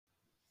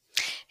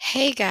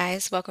Hey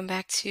guys, welcome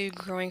back to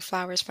Growing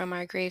Flowers from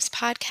Our Graves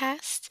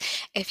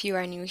podcast. If you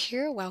are new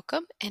here,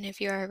 welcome. And if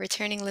you are a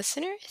returning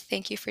listener,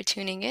 thank you for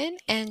tuning in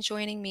and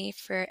joining me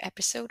for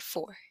episode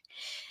 4.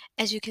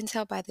 As you can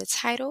tell by the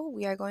title,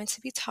 we are going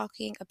to be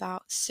talking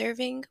about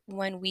serving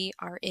when we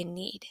are in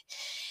need.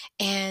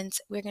 And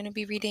we're going to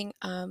be reading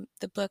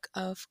the book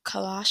of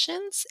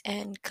Colossians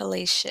and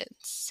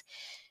Galatians.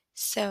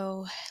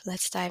 So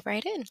let's dive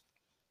right in.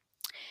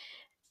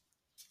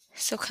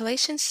 So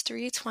Galatians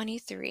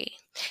 3:23.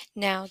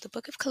 Now, the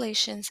book of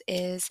Galatians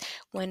is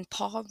when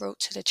Paul wrote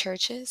to the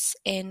churches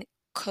in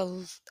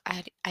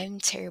I'm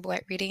terrible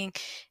at reading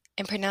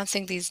and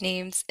pronouncing these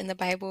names in the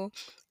Bible.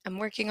 I'm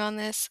working on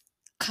this.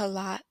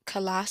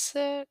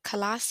 Colossae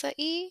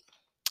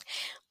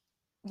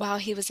while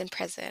he was in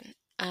prison.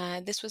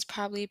 This was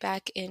probably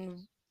back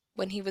in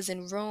when he was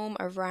in Rome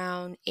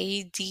around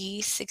AD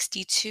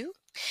 62.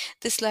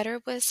 This letter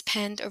was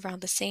penned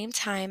around the same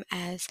time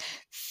as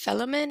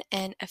Philemon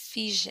and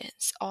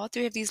Ephesians. All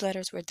three of these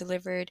letters were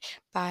delivered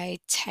by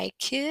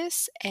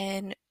Tychicus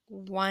and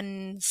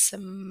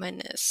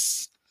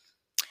Onesimus.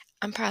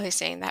 I'm probably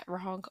saying that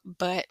wrong,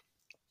 but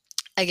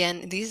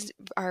again, these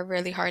are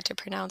really hard to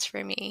pronounce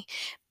for me.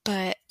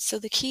 But so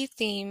the key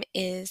theme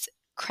is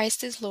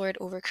Christ is Lord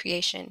over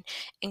creation,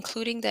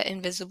 including the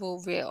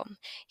invisible realm.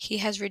 He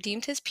has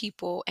redeemed his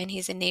people and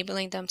he's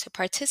enabling them to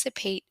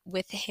participate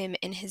with him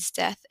in his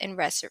death and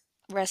res-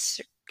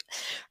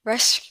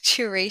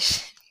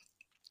 restoration.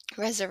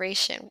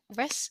 Resurrection.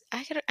 Why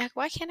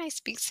can't I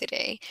speak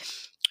today?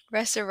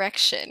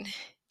 Resurrection.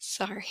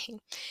 Sorry.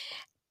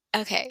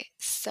 Okay,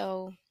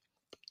 so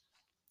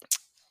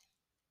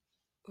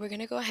we're going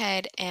to go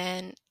ahead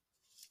and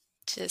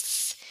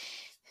just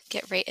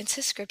get right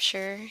into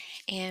scripture.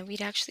 And we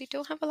actually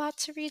don't have a lot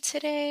to read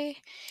today,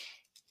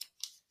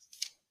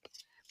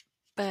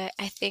 but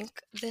I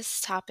think this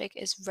topic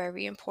is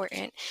very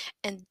important.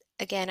 And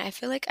again, I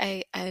feel like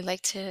I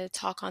like to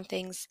talk on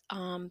things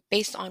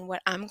based on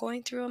what I'm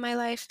going through in my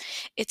life.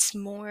 It's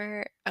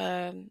more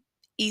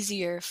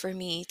easier for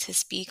me to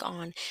speak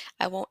on.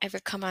 I won't ever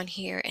come on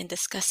here and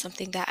discuss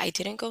something that I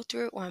didn't go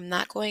through or I'm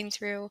not going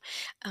through,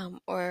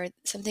 or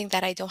something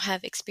that I don't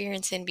have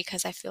experience in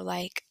because I feel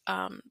like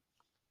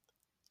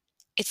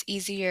it's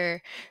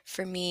easier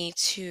for me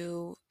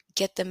to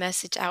get the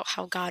message out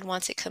how God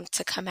wants it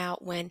to come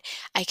out when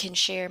I can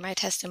share my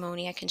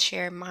testimony, I can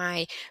share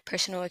my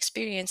personal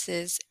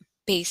experiences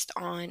based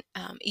on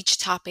each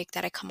topic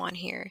that I come on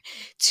here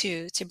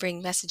to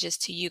bring messages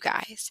to you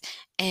guys.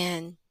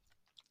 And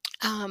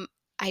um,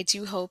 I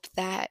do hope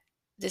that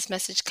this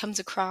message comes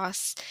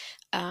across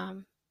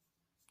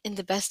in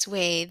the best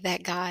way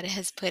that God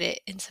has put it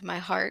into my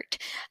heart.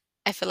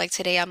 I feel like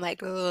today I'm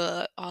like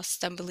ugh, all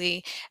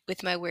stumbly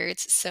with my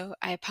words, so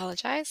I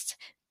apologize.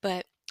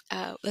 But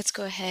let's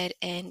go ahead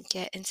and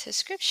get into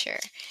scripture.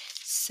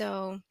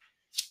 So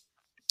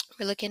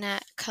we're looking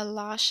at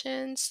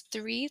Colossians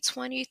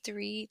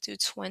 3:23 through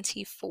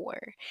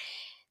 24.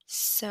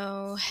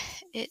 So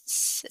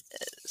it's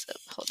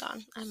hold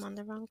on, I'm on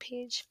the wrong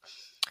page.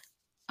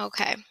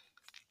 Okay.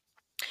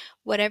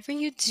 Whatever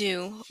you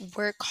do,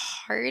 work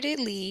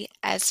heartily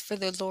as for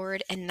the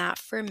Lord and not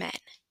for men,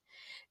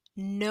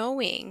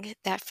 knowing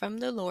that from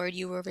the Lord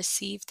you will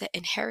receive the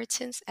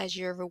inheritance as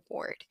your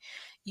reward.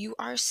 You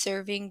are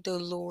serving the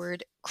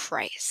Lord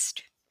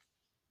Christ.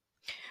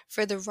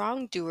 For the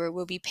wrongdoer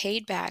will be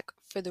paid back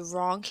for the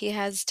wrong he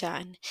has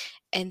done,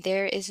 and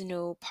there is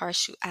no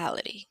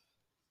partiality.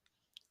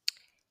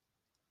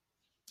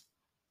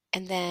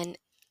 And then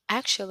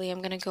actually,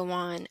 I'm going to go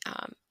on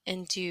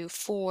and do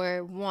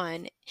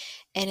 4:1,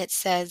 and it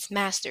says,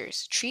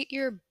 Masters, treat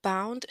your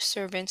bound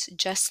servants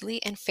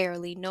justly and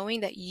fairly, knowing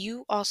that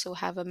you also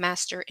have a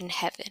master in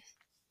heaven.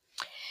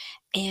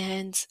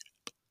 And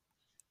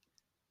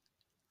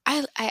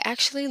I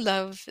actually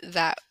love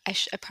that. I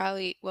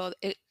probably, well,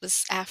 it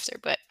was after,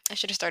 but I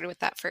should have started with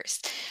that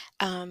first.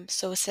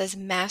 So it says,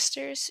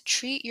 Masters,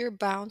 treat your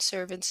bound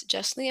servants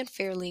justly and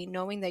fairly,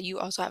 knowing that you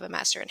also have a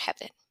master in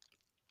heaven.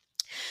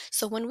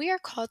 So when we are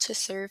called to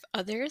serve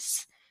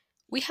others,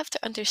 we have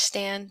to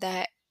understand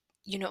that,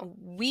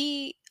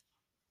 we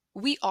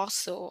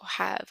also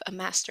have a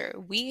master.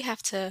 We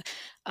have to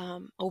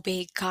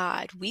obey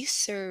God. We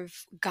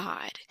serve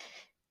God.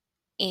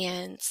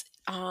 And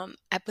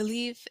I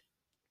believe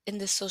in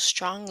this so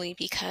strongly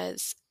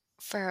because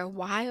for a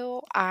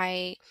while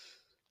I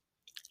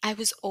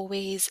was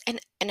always, and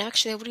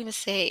actually I wouldn't even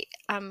say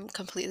I'm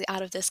completely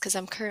out of this because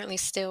I'm currently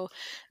still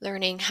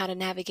learning how to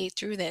navigate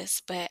through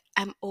this, but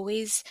I'm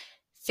always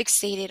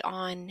fixated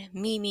on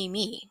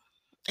me.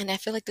 And I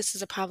feel like this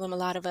is a problem a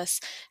lot of us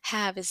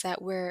have, is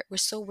that we're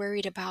so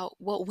worried about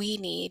what we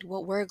need,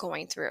 what we're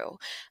going through,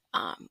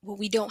 what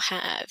we don't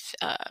have,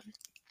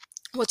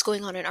 what's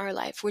going on in our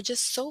life. We're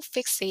just so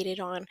fixated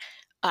on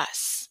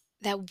us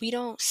that we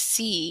don't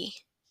see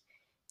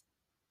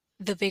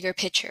the bigger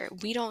picture.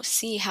 We don't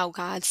see how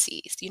God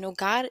sees.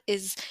 God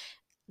is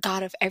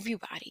God of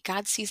everybody.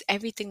 God sees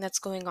everything that's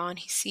going on.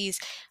 He sees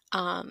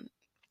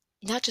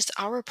not just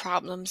our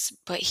problems,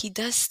 but he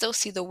does still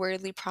see the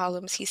worldly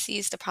problems. He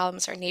sees the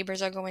problems our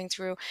neighbors are going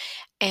through.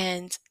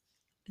 And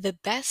the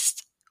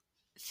best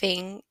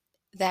thing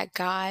that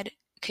God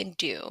can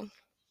do,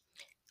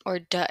 or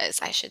does,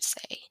 I should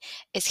say,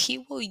 is he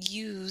will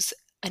use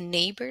a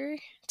neighbor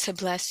to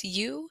bless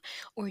you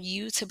or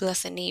you to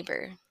bless a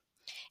neighbor.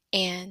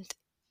 And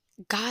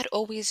God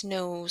always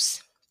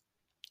knows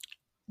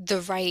the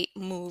right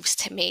moves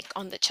to make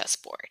on the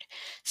chessboard.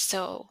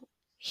 So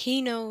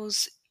he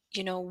knows,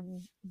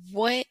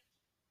 what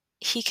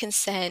he can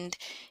send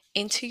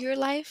into your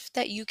life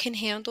that you can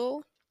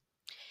handle,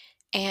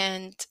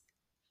 and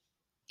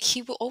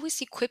he will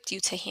always equip you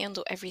to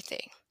handle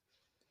everything.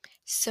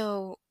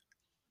 So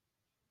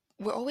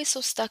we're always so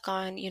stuck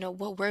on,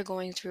 what we're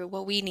going through,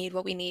 what we need,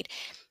 what we need.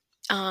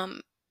 Um,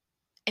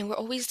 and we're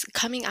always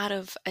coming out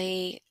of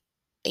a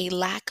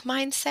lack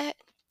mindset.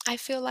 I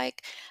feel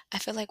like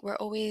we're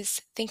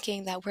always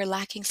thinking that we're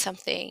lacking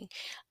something.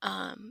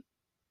 Um,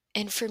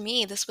 And for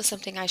me, this was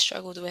something I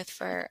struggled with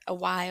for a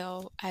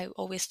while. I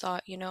always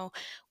thought,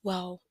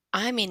 well,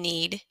 I'm in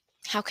need.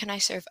 How can I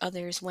serve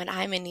others when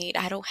I'm in need?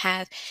 I don't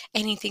have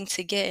anything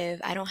to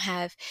give. I don't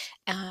have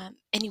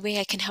any way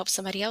I can help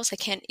somebody else. I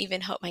can't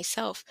even help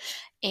myself.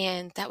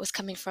 And that was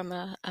coming from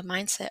a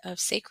mindset of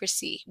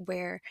sacredcy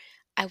where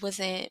I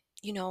wasn't,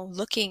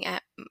 looking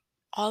at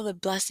all the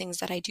blessings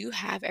that I do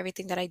have,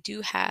 everything that I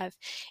do have,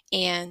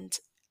 and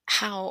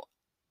how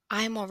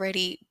I'm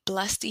already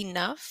blessed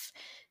enough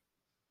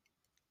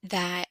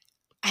that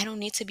I don't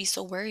need to be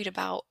so worried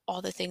about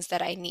all the things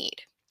that I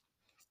need.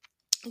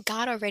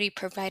 God already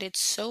provided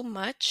so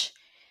much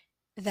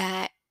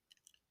that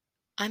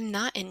I'm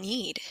not in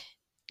need.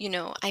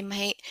 I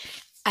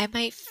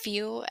might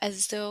feel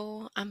as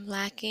though I'm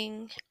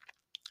lacking,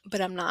 but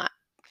I'm not.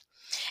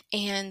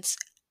 And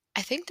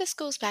I think this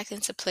goes back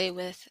into play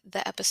with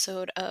the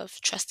episode of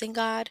trusting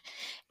God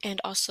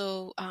and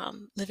also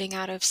living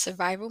out of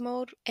survival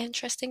mode and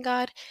trusting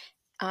God.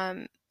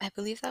 I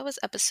believe that was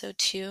episode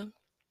 2.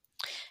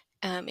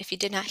 If you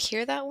did not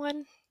hear that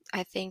one,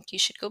 I think you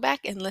should go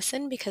back and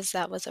listen because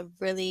that was a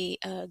really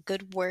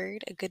good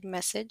word, a good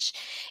message,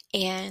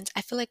 and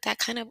I feel like that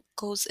kind of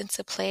goes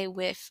into play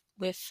with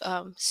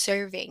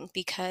serving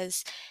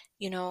because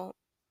you know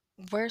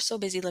we're so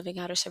busy living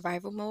out of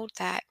survival mode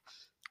that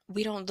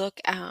we don't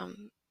look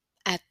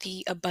at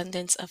the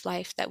abundance of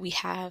life that we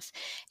have,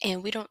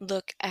 and we don't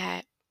look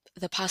at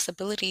the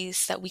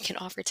possibilities that we can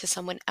offer to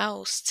someone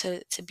else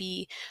to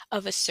be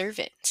of a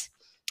servant.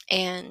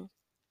 And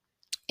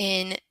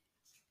in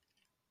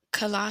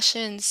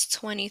Colossians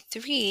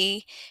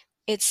 23,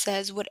 it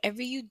says,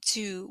 "Whatever you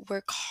do,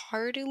 work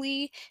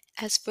heartily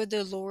as for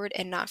the Lord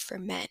and not for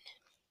men."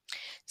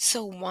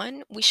 So,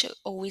 one, we should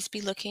always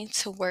be looking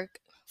to work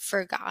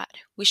for God.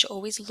 We should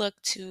always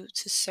look to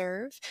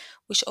serve.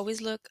 We should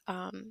always look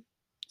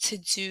to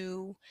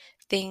do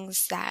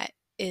things that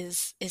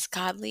is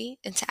godly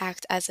and to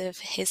act as of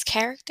His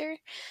character.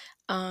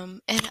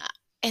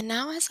 And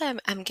now as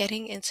I'm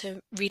getting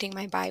into reading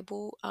my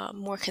Bible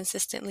more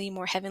consistently,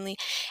 more heavenly,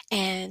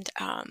 and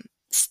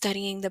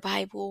studying the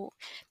Bible,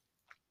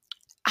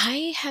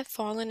 I have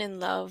fallen in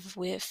love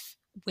with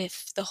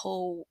the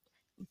whole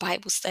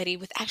Bible study,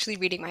 with actually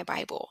reading my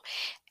Bible.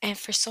 And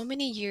for so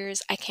many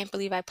years, I can't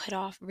believe I put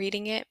off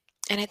reading it.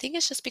 And I think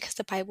it's just because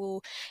the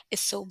Bible is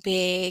so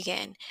big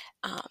and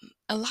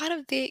a lot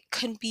of it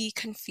can be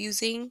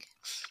confusing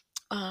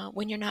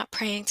when you're not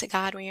praying to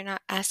God, when you're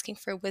not asking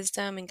for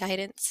wisdom and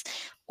guidance,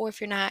 or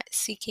if you're not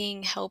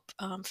seeking help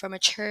from a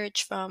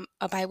church, from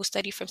a Bible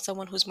study, from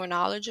someone who's more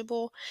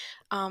knowledgeable.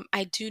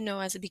 I do know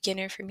as a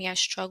beginner, for me, I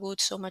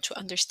struggled so much with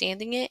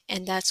understanding it,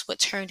 and that's what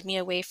turned me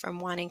away from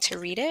wanting to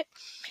read it.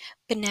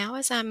 But now,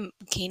 as I'm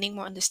gaining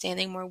more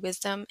understanding, more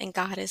wisdom, and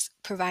God is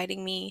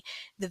providing me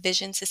the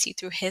vision to see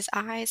through His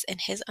eyes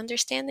and His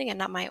understanding and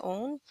not my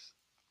own,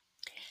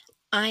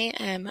 I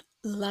am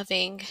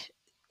loving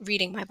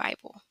reading my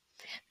Bible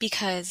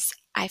because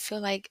I feel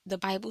like the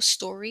Bible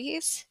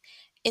stories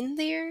in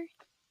there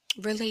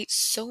relate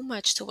so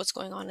much to what's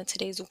going on in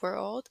today's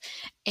world.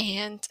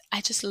 And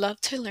I just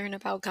love to learn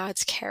about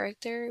God's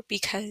character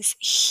because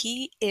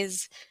He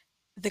is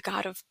the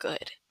God of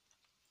good,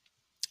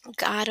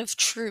 God of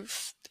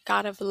truth,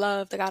 God of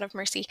love, the God of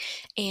mercy.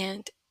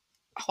 And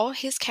all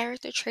His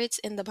character traits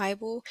in the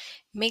Bible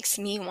makes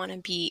me want to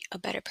be a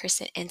better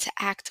person and to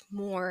act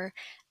more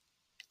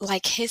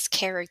like His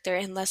character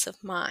and less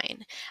of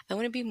mine. I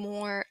want to be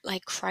more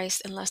like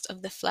Christ and less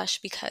of the flesh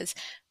because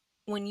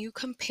when you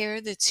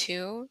compare the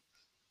two,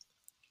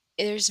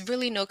 there's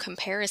really no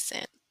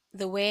comparison.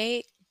 The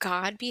way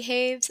God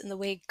behaves and the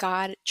way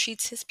God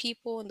treats His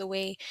people and the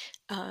way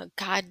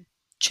God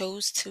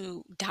chose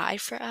to die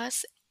for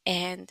us,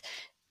 and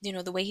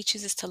the way He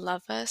chooses to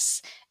love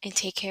us and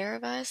take care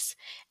of us.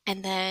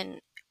 And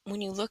then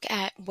when you look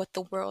at what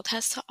the world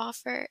has to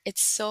offer,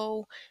 it's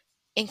so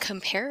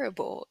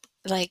incomparable.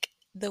 Like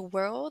the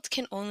world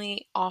can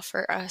only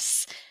offer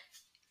us,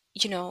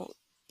 you know,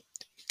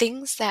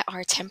 things that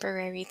are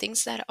temporary,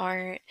 things that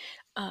are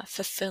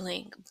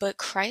fulfilling, but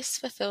Christ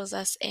fulfills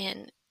us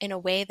in a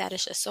way that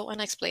is just so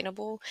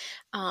unexplainable.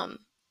 Um,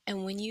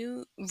 and when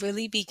you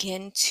really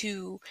begin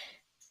to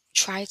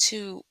try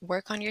to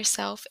work on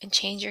yourself and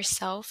change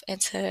yourself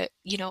and to,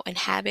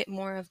 inhabit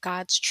more of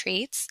God's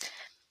traits,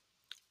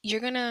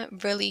 you're gonna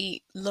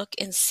really look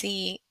and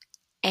see,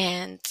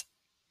 and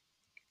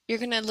you're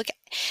gonna look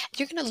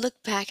you're gonna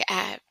look back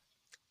at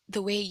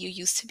the way you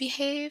used to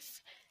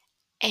behave,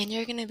 and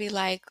you're gonna be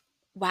like,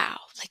 wow,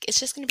 like it's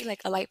just gonna be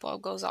like a light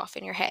bulb goes off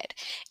in your head.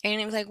 And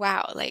you're gonna be like,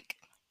 wow, like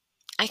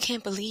I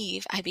can't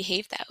believe I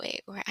behaved that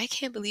way, or I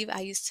can't believe I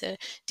used to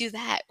do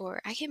that,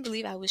 or I can't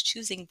believe I was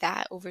choosing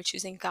that over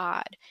choosing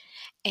God.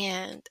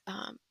 And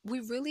we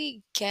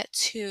really get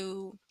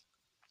to,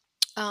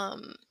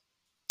 um,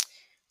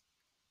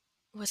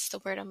 what's the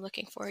word I'm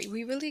looking for?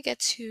 We really get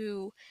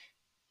to,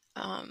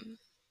 um,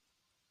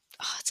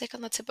 oh, it's like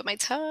on the tip of my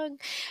tongue.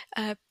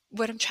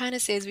 What I'm trying to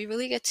say is we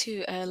really get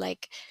to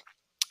like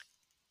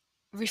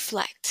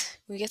reflect.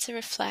 We get to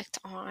reflect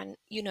on,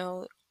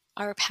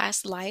 our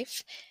past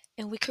life,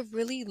 and we could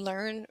really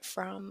learn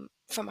from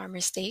our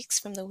mistakes,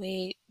 from the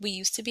way we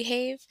used to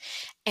behave,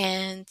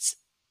 and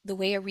the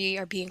way we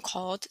are being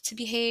called to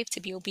behave, to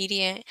be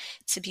obedient,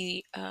 to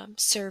be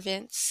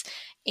servants,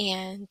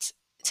 and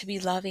to be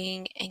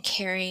loving and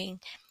caring.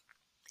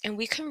 And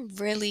we can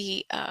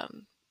really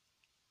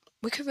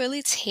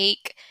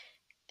take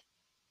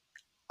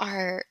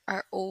our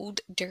old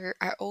dirt,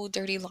 our old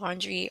dirty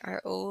laundry,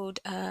 our old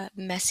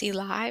messy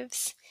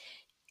lives,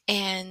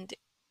 and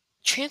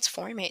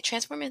transform it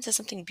into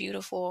something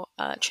beautiful,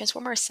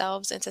 transform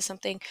ourselves into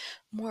something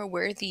more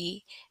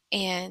worthy.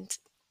 And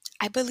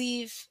I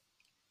believe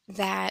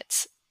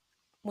that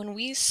when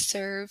we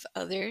serve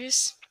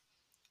others,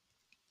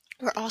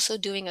 we're also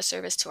doing a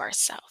service to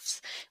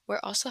ourselves.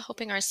 We're also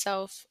helping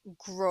ourselves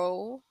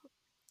grow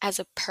as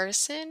a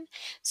person.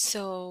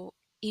 So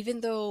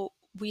even though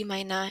we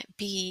might not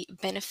be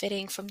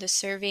benefiting from the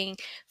serving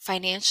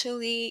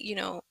financially,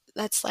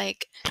 that's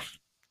like,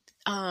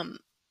 um,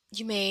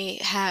 you may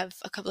have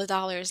a couple of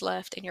dollars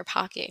left in your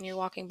pocket, and you're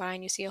walking by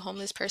and you see a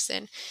homeless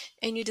person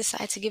and you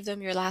decide to give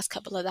them your last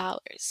couple of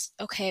dollars.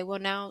 Okay, well,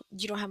 now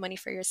you don't have money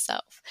for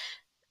yourself.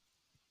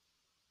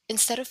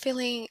 Instead of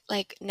feeling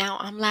like now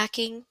I'm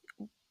lacking,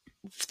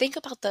 think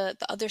about the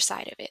other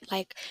side of it.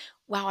 Like,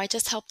 wow, I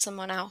just helped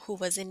someone out who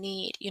was in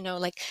need.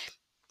 Like,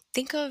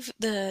 think of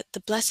the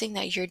blessing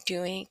that you're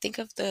doing. Think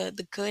of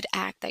the good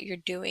act that you're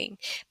doing,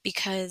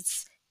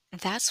 because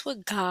that's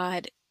what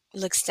God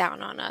looks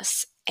down on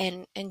us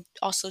and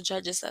also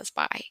judges us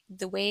by,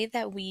 the way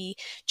that we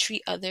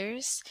treat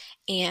others.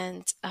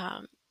 And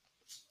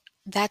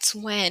that's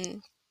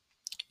when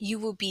you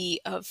will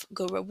be of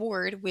good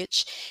reward,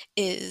 which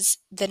is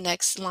the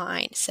next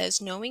line. It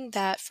says, knowing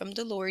that from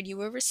the Lord you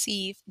will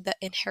receive the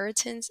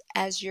inheritance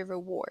as your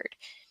reward.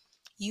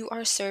 You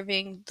are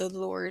serving the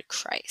Lord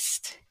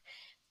Christ.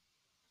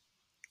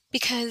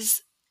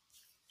 Because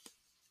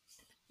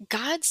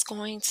God's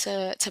going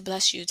to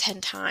bless you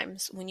 10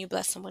 times when you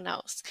bless someone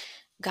else.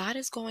 God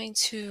is going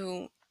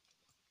to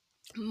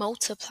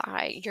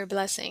multiply your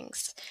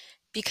blessings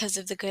because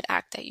of the good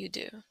act that you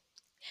do.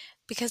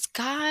 Because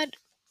God,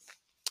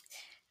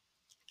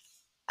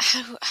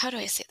 how do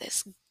I say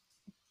this?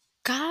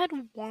 God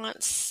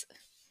wants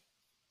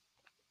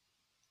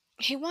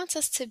He wants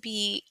us to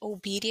be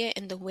obedient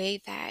in the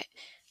way that,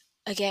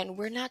 again,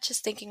 we're not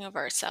just thinking of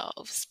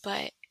ourselves,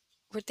 but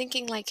we're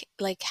thinking like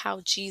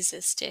how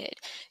Jesus did.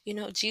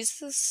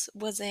 Jesus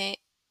wasn't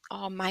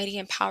almighty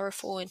and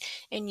powerful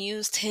and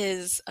used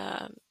his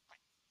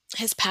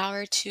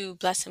power to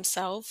bless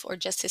himself or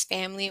just his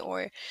family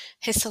or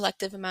his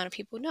selective amount of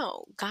people.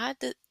 No, God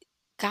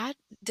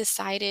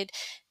decided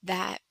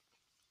that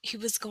he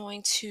was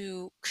going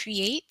to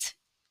create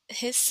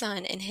his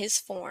son in his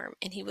form,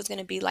 and he was going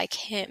to be like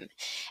him.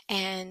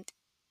 And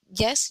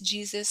yes,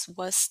 Jesus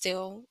was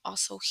still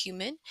also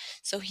human,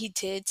 so he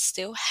did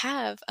still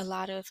have a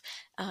lot of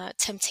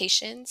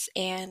temptations,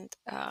 and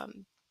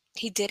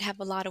he did have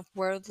a lot of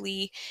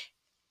worldly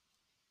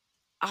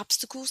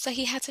obstacles that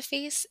he had to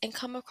face and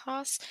come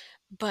across.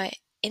 But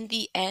in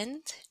the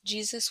end,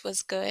 Jesus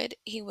was good,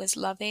 he was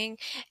loving.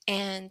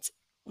 And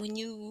when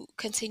you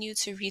continue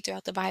to read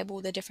throughout the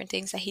Bible, the different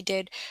things that he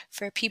did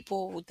for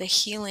people, the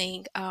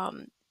healing,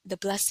 the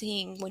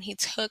blessing, when he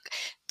took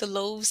the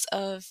loaves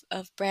of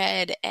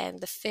bread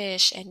and the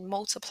fish and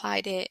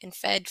multiplied it and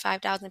fed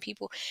 5,000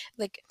 people,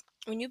 like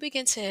when you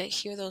begin to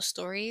hear those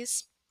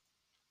stories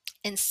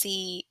and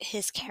see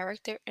his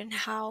character and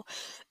how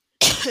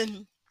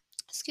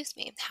excuse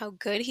me, how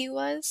good he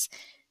was,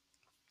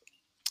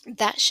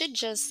 that should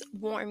just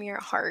warm your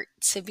heart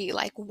to be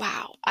like,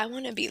 wow, I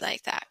want to be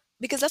like that.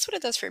 Because that's what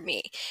it does for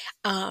me.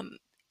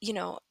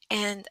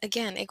 And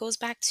again, it goes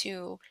back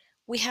to,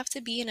 we have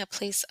to be in a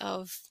place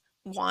of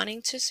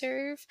wanting to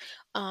serve,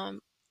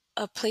 um,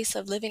 a place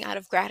of living out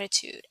of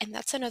gratitude. And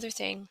that's another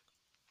thing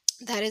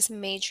that is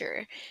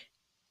major,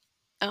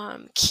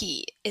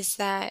 key, is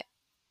that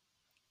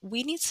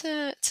we need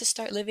to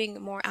start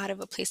living more out of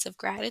a place of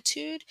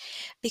gratitude,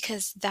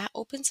 because that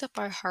opens up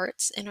our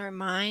hearts and our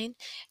mind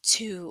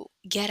to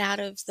get out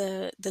of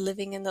the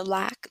living in the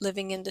lack,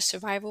 living in the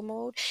survival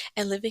mode,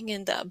 and living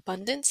in the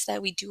abundance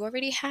that we do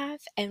already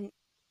have, and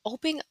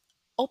opening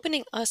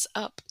opening us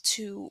up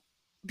to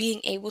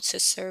being able to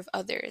serve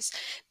others.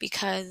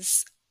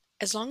 Because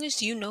as long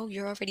as you know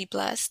you're already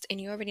blessed and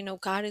you already know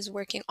God is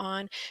working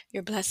on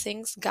your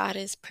blessings, God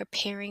is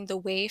preparing the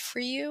way for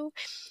you,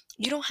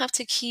 you don't have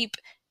to keep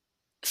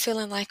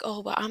feeling like,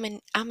 oh, well,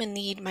 I'm in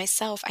need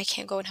myself, I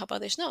can't go and help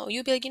others. No,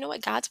 you'll be like, you know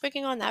what, God's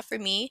working on that for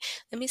me.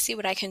 Let me see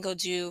what I can go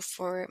do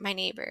for my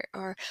neighbor.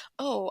 Or,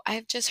 oh,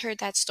 I've just heard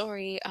that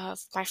story of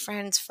my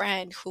friend's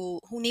friend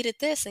who needed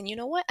this, and you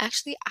know what?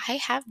 Actually, I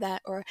have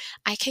that, or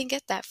I can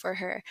get that for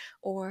her,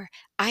 or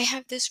I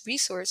have this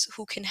resource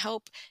who can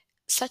help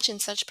such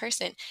and such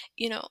person.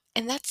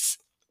 And that's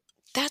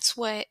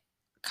what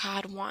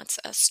God wants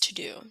us to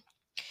do,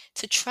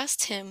 to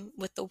trust him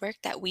with the work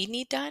that we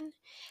need done,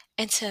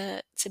 and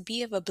to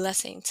be of a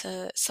blessing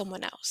to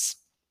someone else.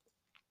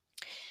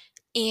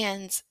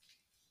 And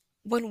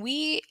when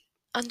we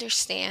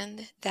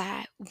understand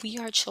that we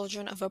are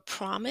children of a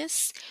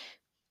promise,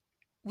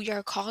 we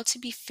are called to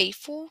be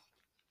faithful,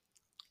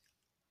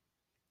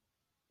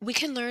 we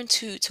can learn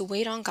to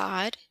wait on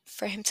God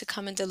for him to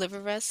come and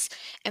deliver us,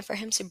 and for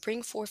him to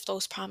bring forth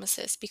those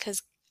promises,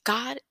 because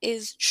God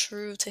is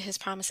true to his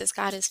promises.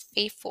 God is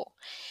faithful.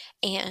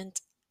 And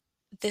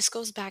this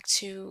goes back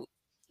to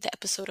the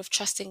episode of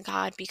trusting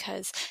God,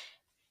 because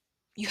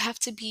you have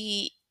to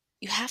be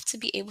you have to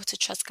be able to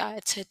trust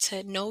God,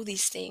 to know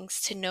these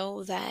things, to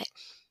know that,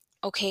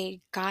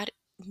 okay, God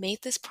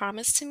made this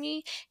promise to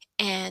me,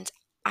 and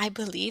I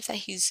believe that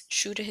he's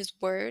true to his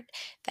word,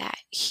 that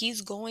he's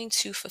going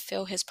to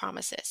fulfill his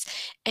promises.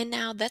 And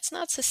now that's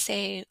not to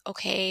say,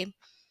 okay,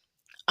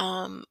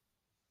 um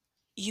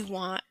you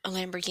want a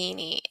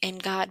Lamborghini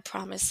and God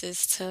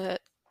promises to,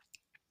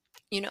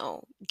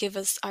 give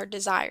us our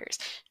desires.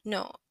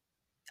 No,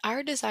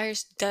 our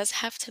desires does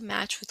have to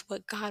match with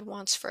what God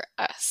wants for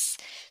us.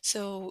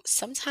 So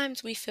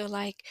sometimes we feel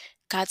like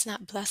God's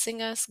not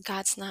blessing us,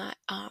 God's not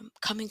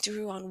coming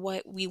through on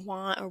what we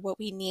want or what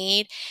we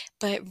need,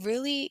 but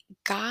really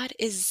God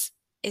is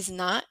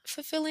not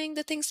fulfilling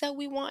the things that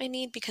we want and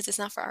need, because it's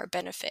not for our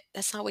benefit.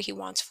 That's not what he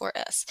wants for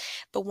us.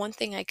 But one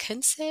thing I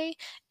can say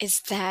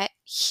is that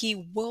he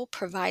will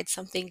provide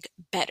something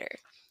better.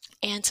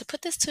 And to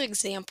put this to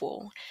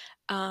example,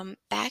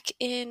 back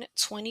in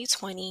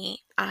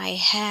 2020, I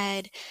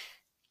had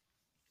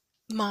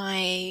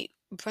my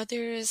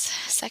brother's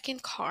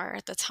second car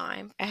at the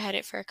time. I had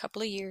it for a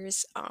couple of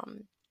years.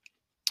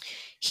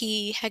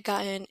 He had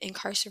gotten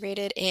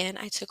incarcerated, and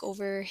I took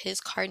over his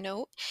car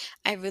note.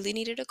 I really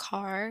needed a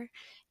car,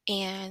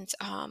 and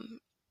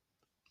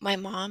my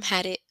mom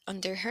had it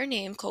under her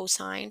name,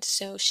 co-signed,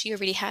 so she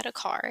already had a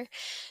car.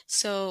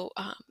 So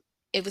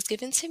it was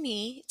given to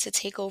me to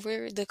take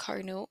over the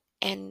car note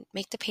and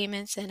make the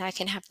payments, and I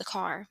can have the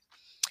car.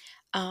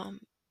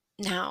 Um,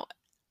 Now,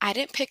 I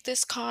didn't pick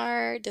this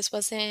car. This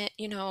wasn't,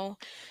 a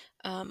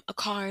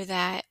car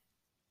that,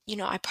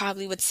 I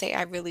probably would say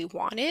I really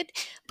wanted.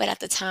 But at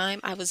the time,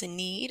 I was in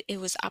need. It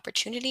was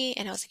opportunity.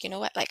 And I was like, you know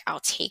what? Like, I'll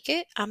take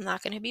it. I'm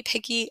not going to be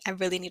picky. I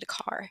really need a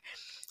car.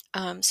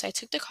 So I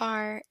took the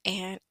car,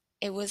 and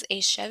it was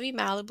a Chevy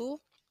Malibu.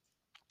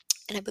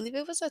 And I believe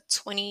it was a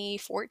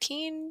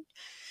 2014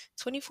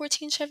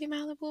 Chevy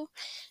Malibu.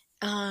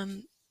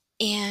 Um,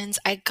 and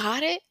I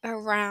got it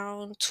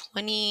around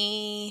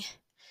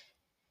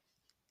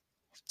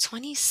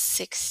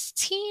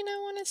 2016, I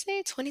want to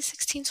say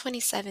 2016,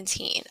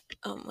 2017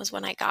 was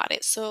when I got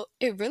it. So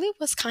it really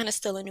was kind of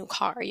still a new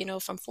car,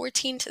 from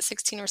 14 to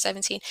 16 or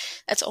 17.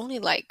 That's only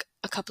like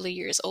a couple of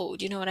years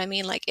old. You know what I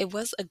mean? Like, it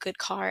was a good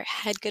car,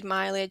 had good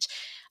mileage,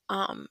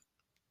 um,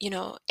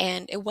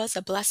 and it was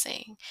a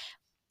blessing.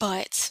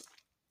 But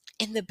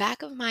in the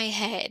back of my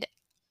head,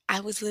 I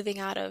was living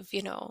out of,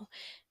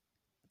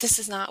 this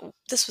was not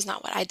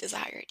what I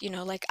desired.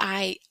 Like,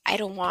 I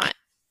don't want,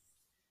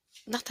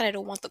 not that I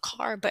don't want the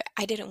car, but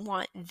I didn't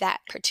want that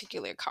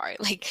particular car.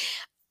 Like,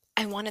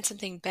 I wanted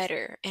something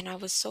better, and I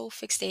was so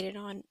fixated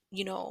on,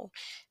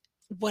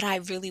 what I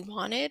really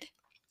wanted,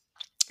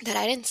 that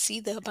I didn't see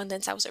the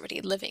abundance I was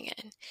already living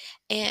in.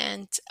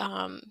 And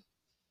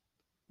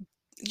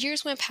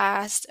years went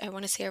past. I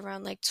want to say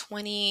around like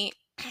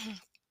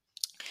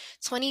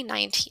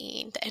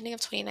 2019, the ending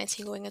of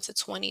 2019 going into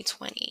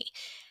 2020.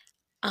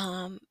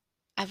 Um,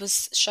 I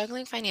was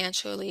struggling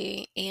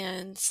financially,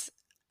 and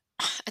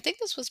I think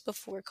this was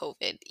before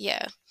COVID.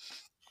 Yeah,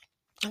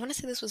 I want to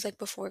say this was like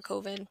before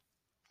COVID.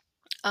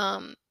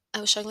 Um,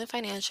 I was struggling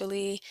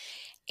financially,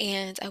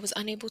 and I was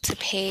unable to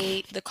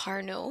pay the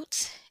car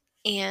note,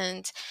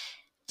 and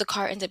the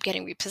car ended up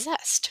getting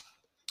repossessed.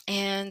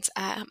 And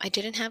I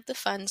didn't have the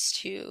funds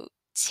to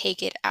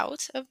take it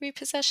out of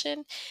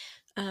repossession.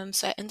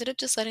 So I ended up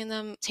just letting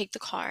them take the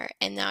car.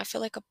 And now I feel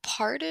like a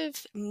part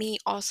of me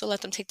also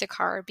let them take the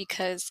car,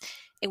 because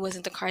it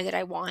wasn't the car that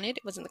I wanted.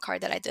 It wasn't the car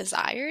that I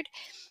desired.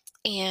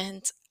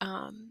 And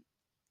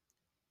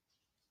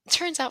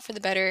turns out for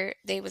the better.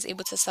 They was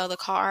able to sell the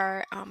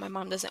car. My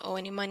mom doesn't owe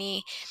any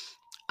money.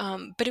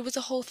 But it was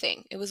a whole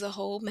thing. It was a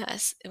whole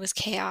mess. It was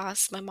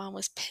chaos. My mom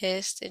was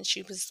pissed and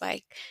she was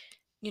like,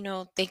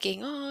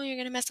 thinking, "Oh, you're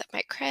gonna mess up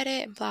my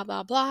credit and blah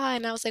blah blah."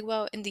 And I was like,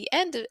 "Well, in the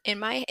end, in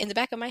the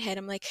back of my head,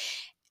 I'm like,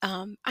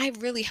 I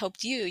really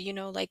helped you.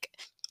 Like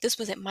this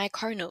wasn't my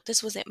car note.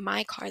 This wasn't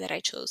my car that I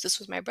chose. This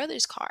was my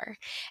brother's car."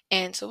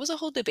 And so it was a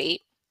whole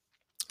debate.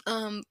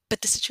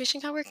 But the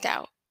situation got worked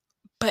out.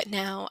 But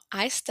now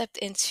I stepped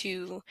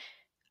into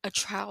a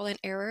trial and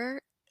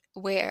error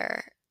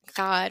where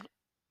God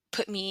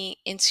put me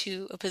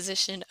into a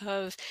position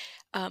of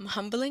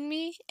humbling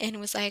me and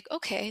was like,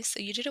 okay, so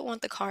you didn't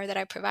want the car that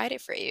I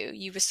provided for you.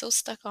 You were so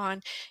stuck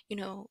on,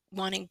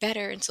 wanting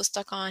better and so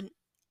stuck on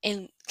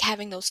and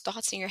having those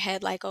thoughts in your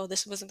head like, oh,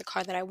 this wasn't the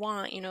car that I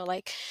want,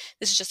 like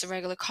this is just a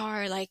regular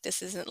car, like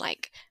this isn't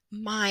like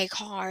my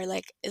car,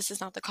 like this is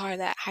not the car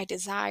that I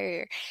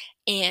desire.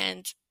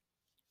 And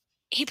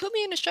he put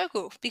me in a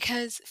struggle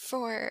because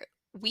for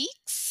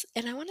weeks,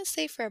 and I want to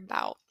say for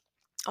about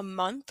a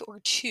month or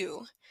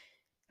two,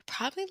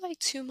 probably like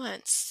 2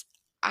 months,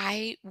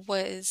 I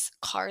was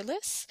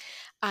carless.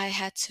 I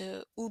had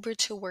to Uber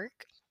to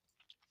work.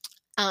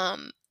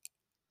 Um,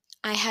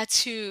 I had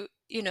to,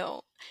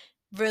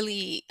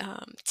 really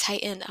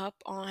tighten up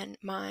on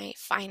my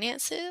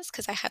finances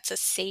because I had to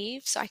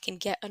save so I can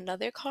get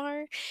another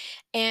car.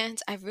 And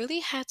I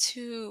really had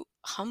to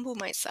humble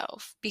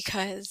myself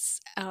because,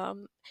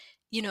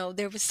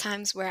 there was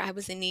times where I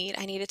was in need.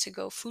 I needed to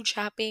go food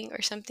shopping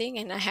or something,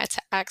 and I had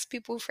to ask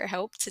people for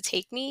help to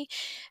take me.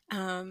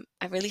 I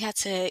really had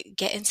to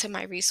get into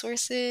my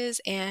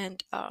resources,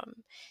 and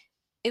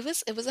it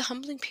was a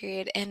humbling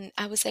period. And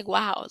I was like,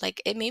 wow,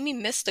 like it made me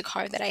miss the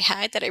car that I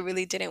had that I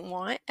really didn't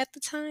want at the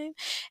time.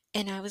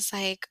 And I was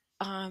like,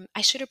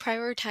 I should have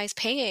prioritized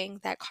paying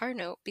that car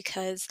note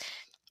because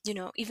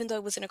even though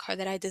it wasn't a car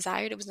that I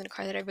desired, it wasn't a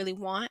car that I really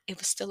want, it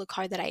was still a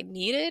car that I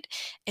needed,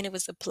 and it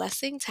was a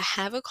blessing to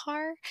have a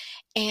car.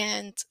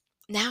 And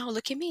now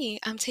look at me,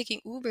 I'm taking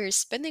Uber,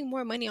 spending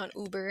more money on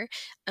Uber,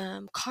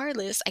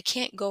 carless. I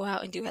can't go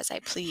out and do as I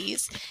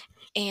please.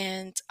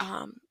 And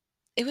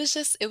it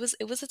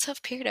was a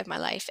tough period of my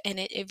life, and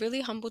it really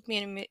humbled me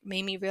and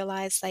made me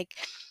realize like,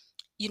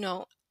 you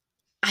know,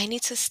 I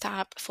need to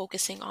stop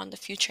focusing on the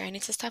future. I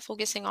need to stop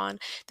focusing on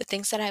the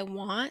things that I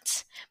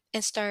want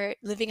and start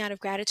living out of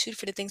gratitude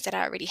for the things that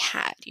I already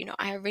had.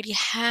 I already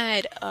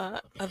had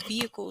a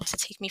vehicle to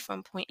take me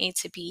from point A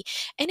to B,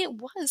 and it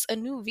was a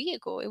new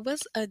vehicle. It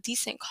was a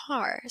decent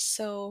car.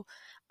 So,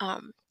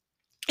 um,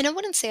 and I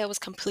wouldn't say I was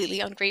completely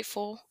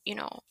ungrateful.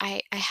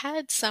 I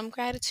had some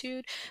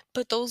gratitude,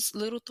 but those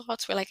little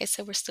thoughts were, like I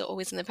said, were still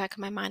always in the back of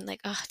my mind, like,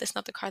 oh, that's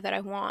not the car that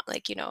I want,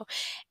 like,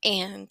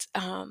 and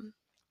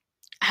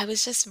I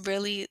was just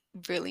really,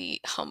 really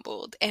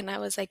humbled. And I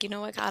was like, you know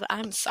what, God,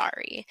 I'm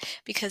sorry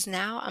because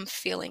now I'm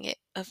feeling it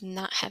of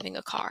not having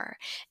a car.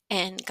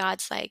 And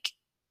God's like,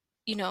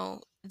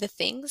 the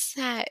things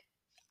that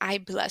I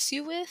bless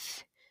you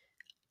with,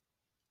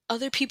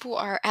 other people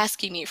are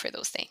asking me for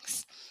those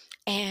things.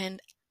 And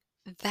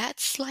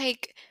that's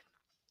like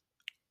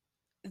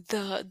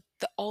the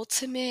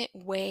ultimate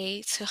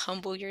way to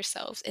humble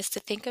yourselves is to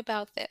think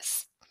about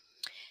this.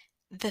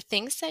 The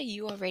things that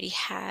you already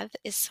have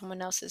is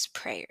someone else's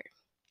prayer.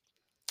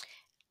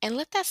 And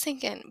let that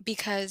sink in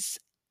because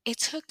it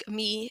took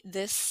me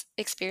this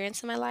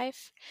experience in my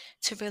life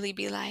to really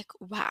be like,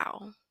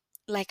 wow,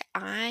 like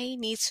I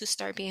need to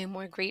start being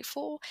more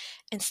grateful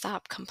and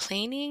stop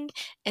complaining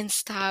and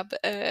stop,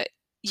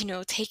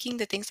 taking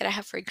the things that I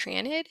have for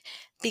granted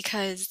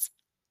because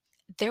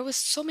there was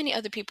so many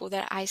other people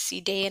that I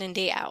see day in and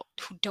day out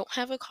who don't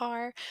have a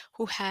car,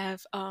 who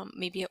have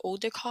maybe an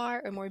older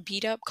car, a more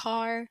beat up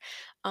car.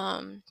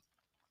 Um,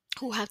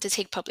 who have to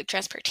take public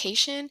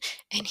transportation.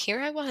 And here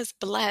I was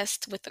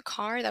blessed with a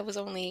car that was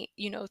only,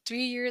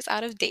 3 years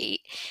out of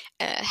date,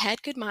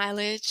 had good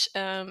mileage.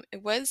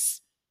 It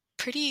was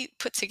pretty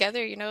put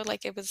together,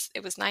 like it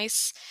was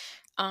nice.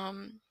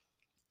 Um,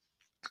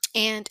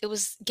 and it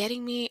was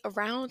getting me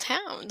around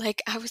town.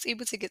 Like I was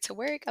able to get to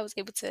work. I was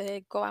able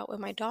to go out with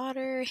my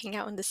daughter, hang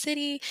out in the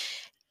city.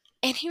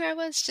 And here I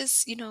was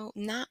just,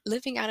 not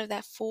living out of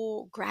that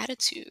full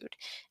gratitude.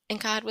 And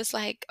God was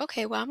like,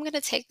 okay, well, I'm going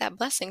to take that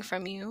blessing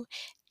from you.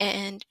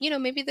 And,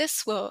 maybe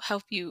this will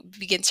help you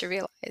begin to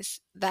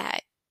realize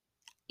that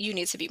you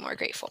need to be more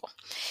grateful.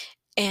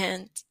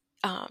 And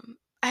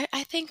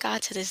I thank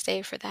God to this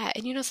day for that.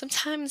 And,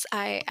 sometimes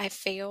I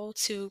fail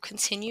to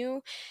continue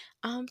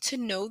to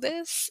know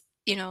this.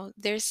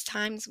 There's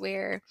times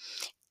where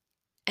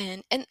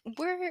and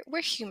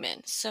we're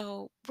human,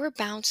 so we're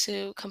bound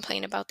to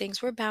complain about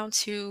things. We're bound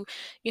to,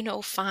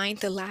 find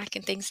the lack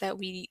in things that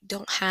we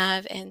don't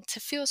have and to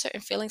feel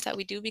certain feelings that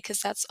we do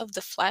because that's of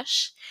the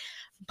flesh.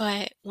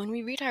 But when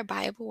we read our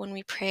Bible, when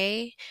we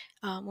pray,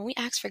 when we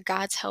ask for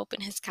God's help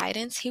and His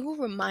guidance, He will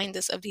remind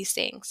us of these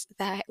things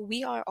that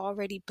we are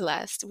already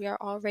blessed, we are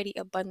already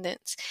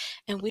abundant,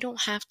 and we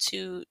don't have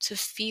to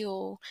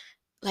feel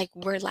like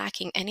we're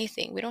lacking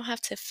anything. We don't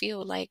have to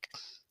feel like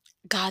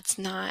God's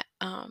not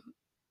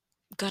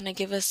gonna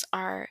give us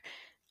our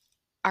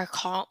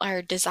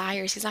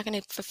desires. He's not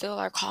gonna fulfill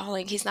our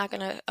calling. He's not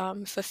gonna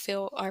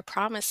fulfill our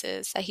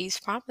promises that he's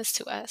promised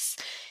to us.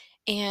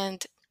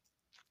 And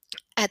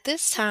at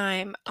this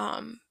time,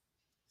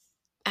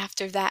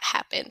 after that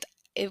happened,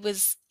 it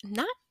was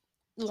not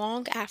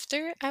long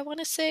after, I want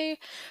to say,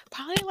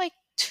 probably like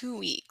 2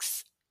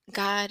 weeks.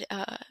 God,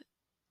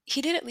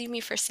 he didn't leave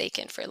me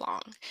forsaken for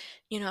long.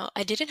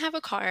 I didn't have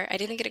a car. I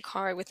didn't get a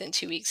car within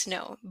 2 weeks,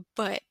 no.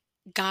 But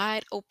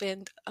God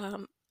opened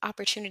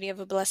opportunity of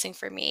a blessing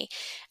for me.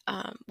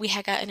 We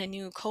had gotten a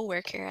new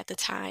coworker at the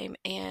time,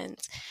 and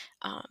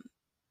um,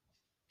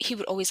 he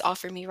would always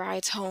offer me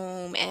rides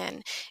home,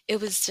 and it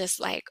was just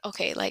like,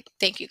 okay, like,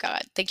 thank you,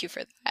 God, thank you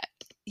for that.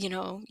 You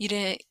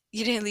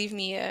didn't leave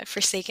me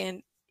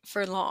forsaken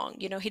for long.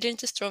 He didn't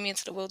just throw me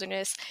into the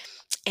wilderness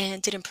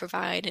and didn't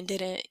provide and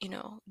didn't,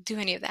 do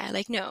any of that.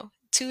 Like, no.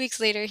 2 weeks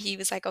later, he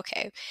was like,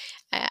 okay,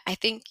 I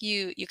think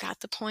you got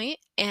the point,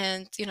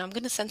 and I'm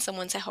going to send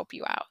someone to help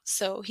you out.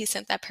 So he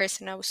sent that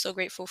person. I was so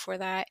grateful for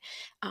that,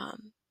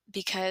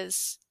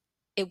 because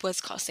it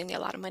was costing me a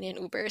lot of money in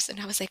Ubers, and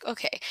I was like,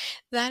 okay,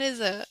 that is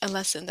a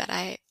lesson that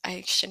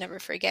I should never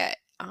forget.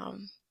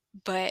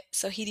 But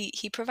so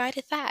he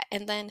provided that,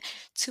 and then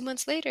 2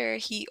 months later,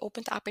 he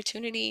opened the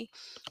opportunity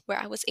where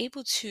I was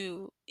able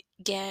to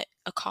get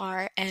a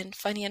car. And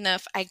funny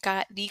enough, I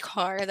got the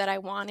car that I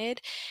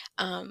wanted.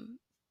 Um,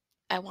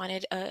 I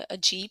wanted a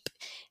Jeep.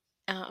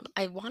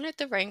 I wanted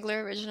the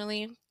Wrangler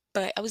originally,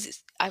 but I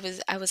was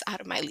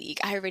out of my league.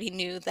 I already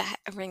knew that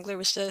a Wrangler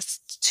was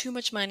just too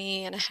much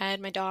money, and I had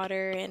my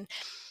daughter, and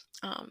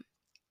um,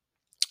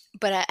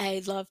 but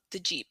I loved the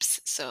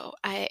Jeeps, so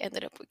I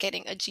ended up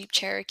getting a Jeep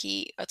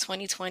Cherokee, a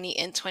 2020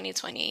 in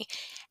 2020,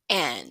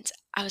 and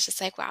I was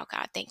just like, "Wow,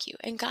 God, thank you."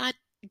 And God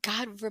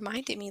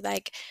reminded me,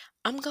 like,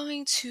 I'm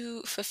going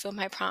to fulfill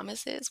my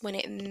promises when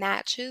it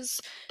matches,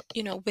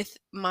 with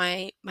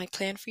my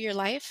plan for your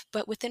life,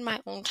 but within my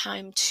own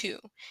time too.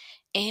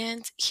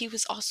 And he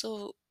was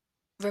also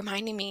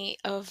reminding me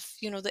of,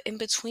 the in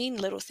between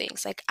little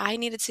things. Like, I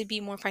needed to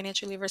be more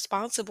financially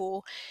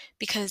responsible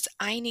because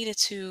I needed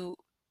to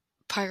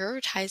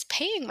prioritize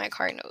paying my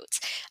car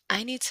notes.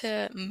 I need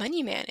to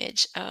money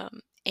manage,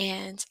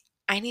 and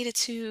I needed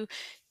to,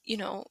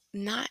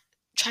 not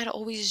try to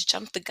always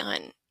jump the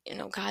gun.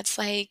 God's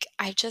like,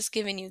 I've just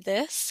given you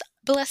this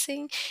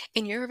blessing,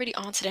 and you're already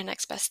on to the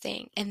next best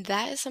thing. And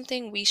that is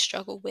something we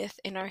struggle with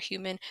in our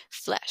human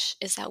flesh,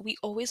 is that we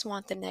always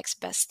want the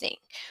next best thing.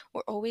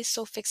 We're always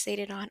so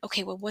fixated on,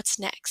 okay, well, what's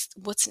next?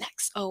 What's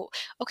next? Oh,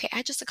 okay,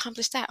 I just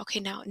accomplished that.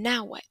 Okay,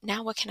 now what?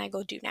 Now what can I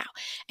go do now?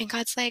 And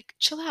God's like,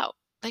 chill out.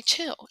 Like,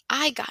 chill.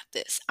 I got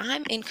this.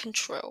 I'm in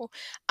control.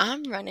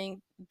 I'm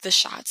running the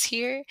shots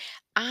here.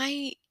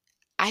 I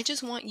I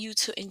just want you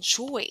to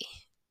enjoy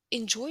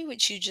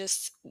what you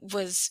just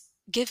was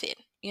given,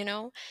 you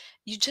know?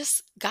 You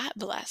just got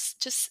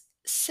blessed. Just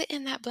sit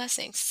in that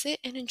blessing. Sit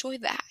and enjoy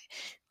that.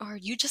 Or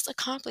you just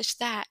accomplished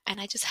that,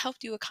 and I just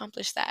helped you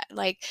accomplish that.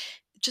 Like,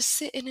 just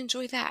sit and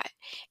enjoy that.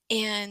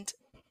 And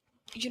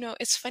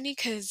it's funny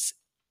cuz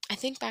I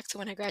think back to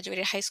when I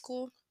graduated high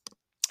school,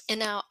 and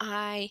now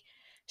I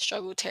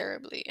struggled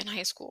terribly in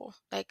high school,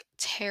 like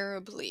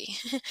terribly.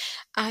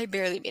 I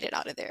barely made it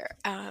out of there.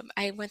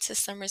 I went to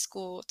summer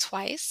school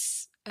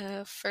twice.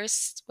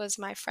 First was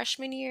my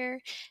freshman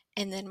year,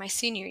 and then my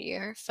senior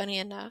year, funny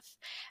enough.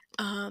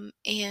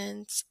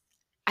 And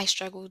I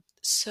struggled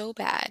so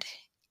bad.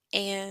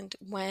 And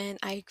when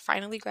I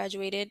finally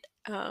graduated,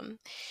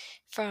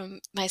 from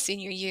my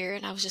senior year,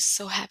 and I was just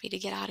so happy to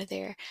get out of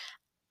there,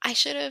 I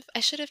should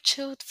have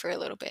chilled for a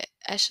little bit.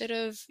 I should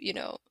have,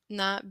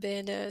 not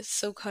been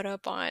so caught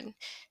up on,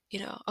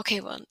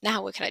 okay, well,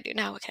 now what can I do?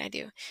 Now what can I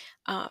do?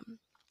 Um,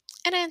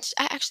 and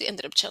I actually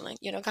ended up chilling.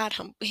 God,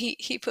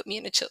 he put me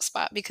in a chill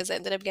spot because I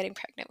ended up getting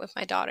pregnant with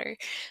my daughter.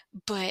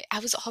 But I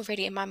was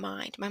already in my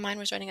mind. My mind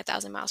was running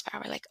 1,000 miles per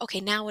hour. Like, okay,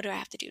 now what do I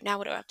have to do? Now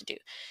what do I have to do?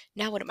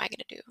 Now what am I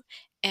going to do?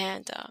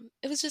 And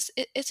it was just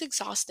it's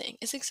exhausting.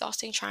 It's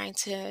exhausting trying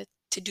to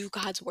do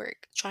God's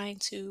work, trying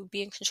to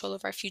be in control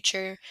of our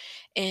future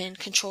and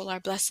control our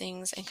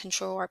blessings and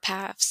control our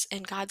paths.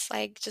 And God's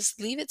like, just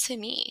leave it to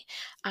me.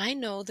 I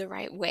know the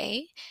right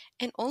way,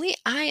 and only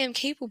I am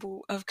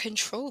capable of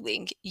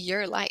controlling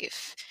your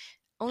life.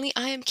 Only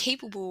I am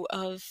capable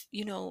of,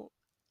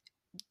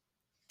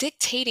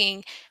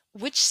 dictating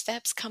which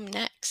steps come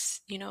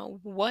next,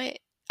 what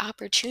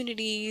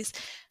opportunities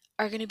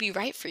are going to be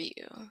right for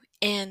you.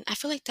 And I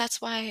feel like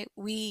that's why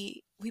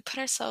we put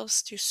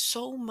ourselves through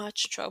so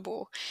much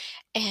trouble.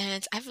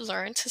 And I've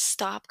learned to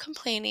stop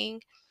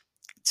complaining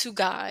to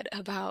God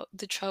about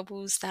the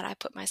troubles that I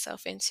put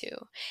myself into.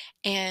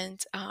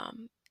 And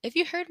if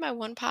you heard my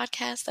one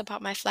podcast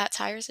about my flat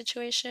tire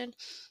situation,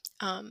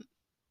 um,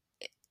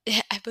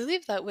 I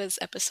believe that was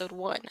episode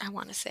 1, I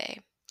want to say.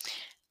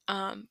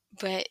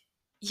 But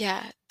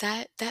yeah,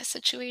 that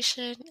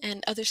situation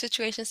and other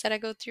situations that I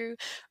go through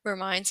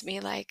reminds me,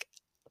 like,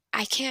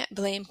 I can't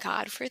blame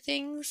God for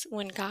things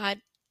when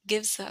God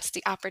gives us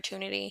the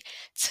opportunity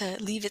to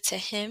leave it to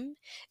him,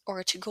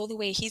 or to go the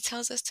way he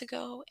tells us to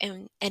go,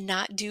 and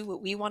not do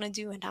what we want to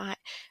do, and not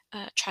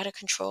try to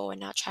control,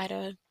 and not try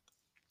to,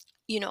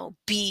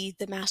 be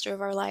the master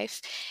of our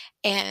life.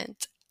 And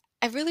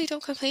I really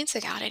don't complain to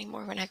God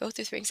anymore when I go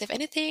through things. If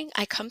anything,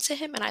 I come to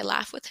him and I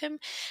laugh with him,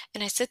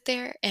 and I sit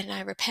there and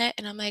I repent,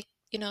 and I'm like,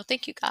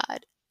 thank you,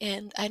 God.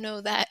 And I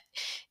know that,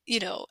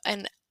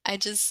 and I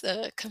just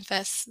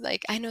confess,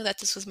 like, I know that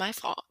this was my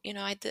fault.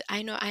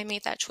 I know I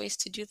made that choice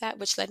to do that,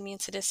 which led me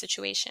into this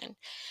situation.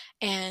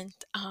 And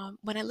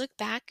when I look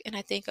back and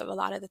I think of a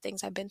lot of the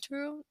things I've been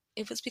through,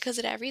 it was because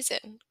of that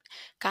reason.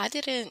 God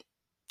didn't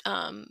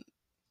um,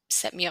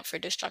 set me up for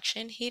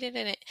destruction. He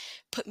didn't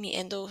put me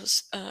in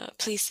those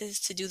places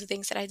to do the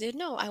things that I did.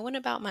 No, I went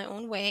about my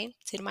own way,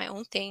 did my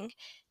own thing,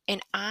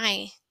 and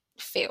I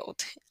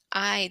failed.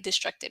 I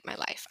destructed my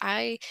life.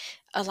 I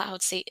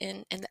allowed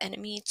Satan and the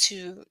enemy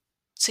to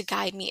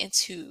guide me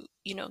into,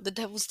 the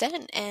devil's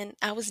den, and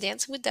I was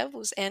dancing with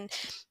devils, and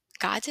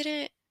God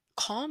didn't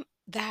call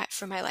that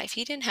for my life.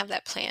 He didn't have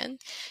that plan.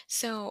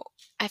 So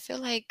I feel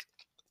like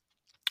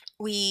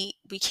we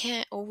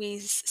can't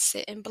always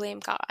sit and blame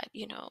God,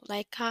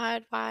 like,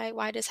 God,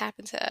 why this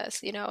happened to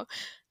us,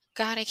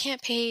 God, I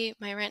can't pay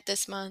my rent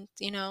this month,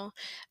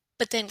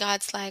 but then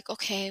God's like,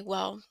 okay,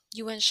 well,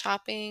 you went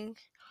shopping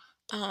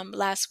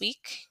last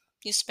week,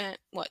 you spent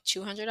what,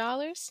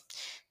 $200?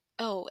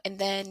 Oh, and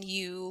then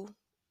you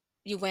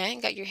went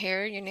and got your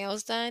hair, your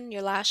nails done,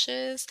 your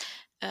lashes,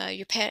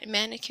 your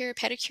manicure,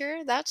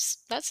 pedicure. That's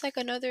like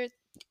another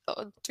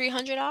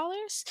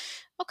 $300.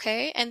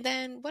 Okay, and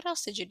then what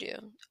else did you do?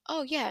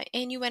 Oh yeah,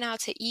 and you went out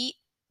to eat.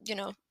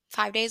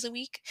 5 days a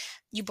week.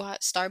 You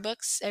bought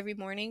Starbucks every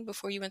morning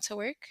before you went to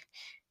work.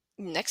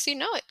 Next thing you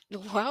know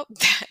it, well,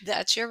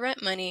 that's your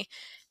rent money.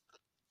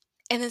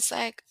 And it's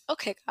like,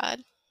 okay,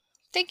 God,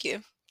 thank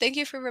you. Thank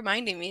you for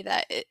reminding me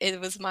that it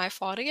was my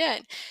fault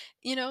again.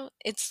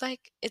 It's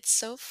like, it's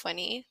so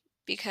funny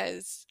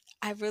because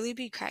I really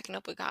be cracking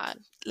up with God.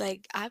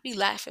 Like, I be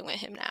laughing with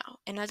him now.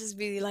 And I just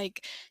be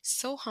like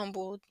so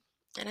humbled.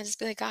 And I just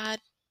be like, God,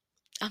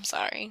 I'm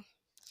sorry.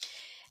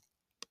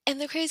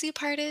 And the crazy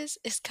part is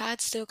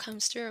God still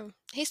comes through.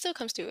 He still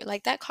comes through.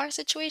 Like that car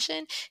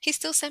situation, he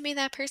still sent me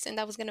that person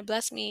that was going to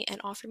bless me and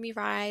offer me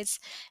rides.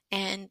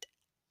 And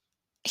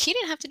he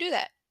didn't have to do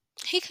that.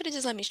 He could have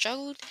just let me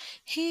struggle.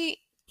 He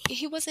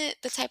he wasn't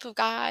the type of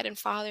God and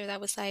father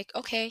that was like,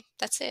 okay,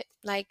 that's it.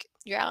 Like,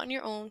 you're out on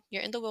your own,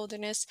 you're in the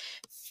wilderness.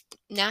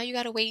 Now you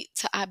gotta wait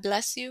till I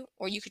bless you,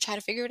 or you could try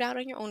to figure it out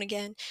on your own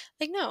again.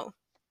 Like, no,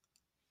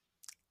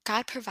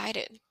 God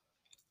provided.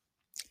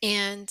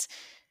 And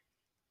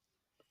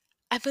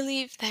I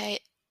believe that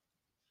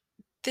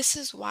this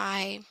is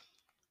why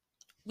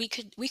we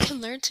can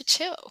learn to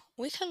chill.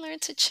 We can learn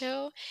to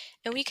chill,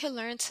 and we can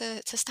learn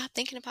to stop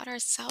thinking about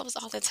ourselves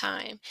all the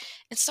time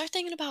and start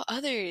thinking about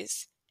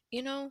others,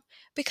 you know?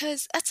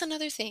 Because that's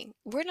another thing.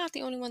 We're not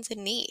the only ones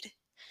in need.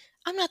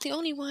 I'm not the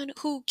only one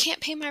who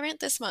can't pay my rent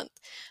this month.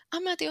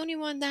 I'm not the only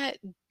one that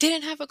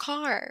didn't have a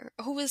car,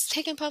 who was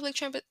taking public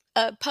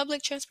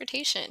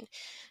transportation.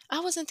 I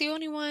wasn't the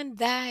only one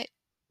that,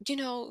 you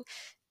know,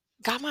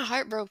 got my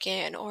heart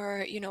broken,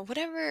 or,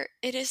 whatever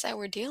it is that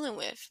we're dealing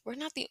with. We're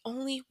not the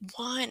only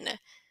one.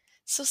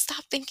 So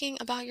stop thinking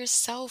about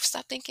yourself.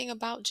 Stop thinking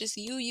about just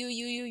you, you,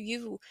 you, you,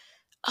 you.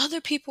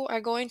 Other people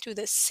are going through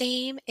the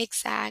same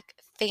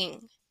exact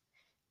thing,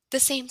 the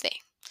same thing,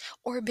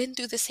 or been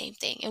through the same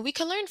thing. And we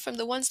can learn from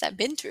the ones that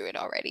been through it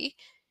already.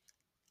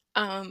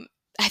 Um,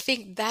 I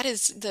think that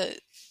is the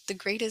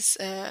greatest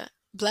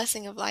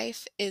blessing of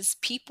life is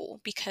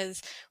people,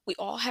 because we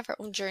all have our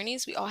own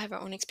journeys, we all have our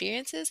own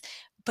experiences,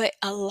 but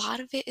a lot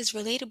of it is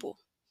relatable.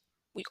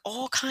 We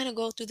all kind of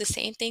go through the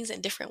same things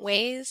in different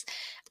ways.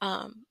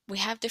 We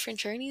have different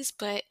journeys,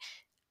 but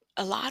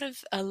a lot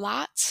of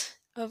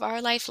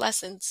our life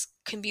lessons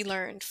can be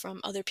learned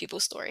from other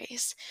people's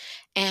stories.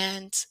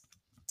 And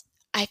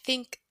I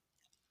think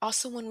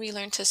also, when we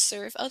learn to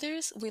serve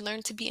others, we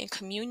learn to be in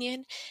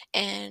communion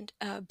and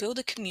build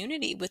a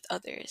community with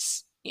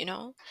others.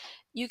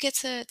 You get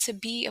to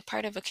be a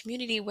part of a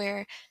community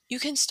where you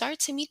can start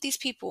to meet these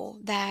people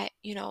that,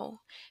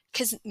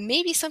 because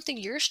maybe something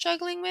you're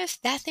struggling with,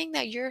 that thing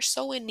that you're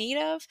so in need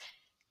of,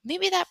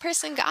 maybe that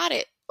person got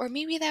it, or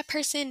maybe that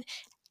person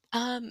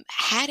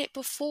had it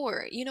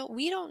before.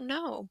 We don't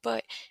know,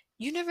 but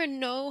you never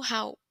know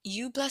how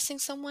you blessing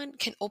someone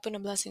can open a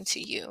blessing to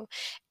you.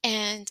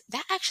 And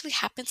that actually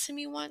happened to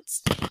me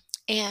once,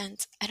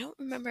 and I don't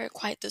remember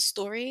quite the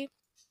story,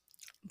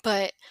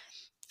 but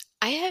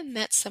I had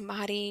met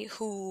somebody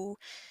who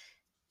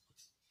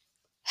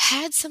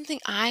had something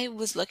I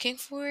was looking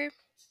for,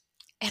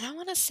 and I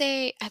want to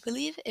say, I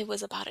believe it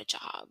was about a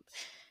job.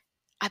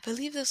 I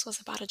believe this was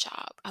about a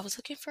job. I was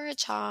looking for a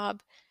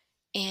job,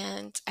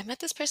 and I met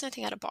this person, I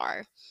think, at a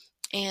bar.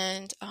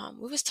 And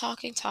we was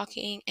talking,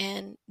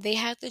 and they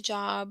had the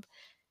job.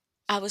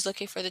 I was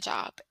looking for the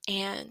job,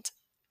 and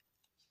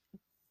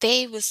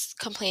they was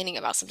complaining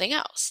about something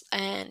else.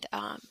 And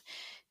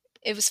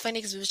it was funny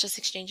because we was just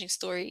exchanging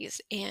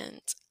stories,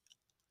 and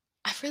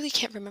I really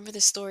can't remember the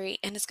story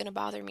and it's gonna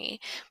bother me.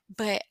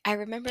 But I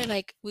remember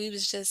like we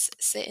was just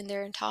sitting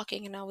there and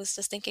talking and I was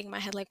just thinking in my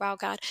head like, wow,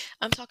 God,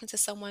 I'm talking to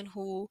someone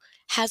who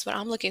has what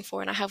I'm looking for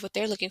and I have what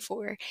they're looking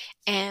for.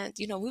 And,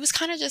 we was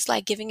kind of just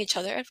like giving each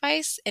other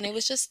advice and it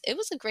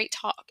was a great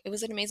talk. It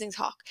was an amazing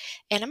talk.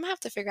 And I'm gonna have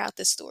to figure out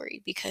this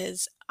story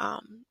because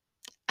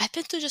I've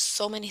been through just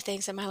so many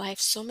things in my life, I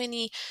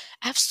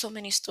have so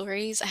many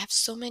stories, I have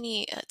so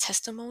many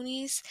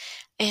testimonies,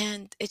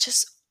 and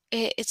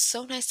it's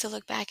so nice to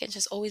look back and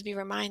just always be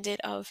reminded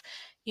of,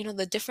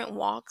 the different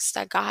walks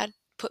that God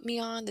put me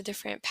on, the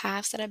different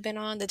paths that I've been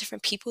on, the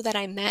different people that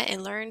I met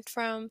and learned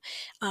from,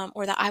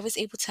 or that I was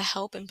able to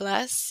help and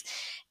bless.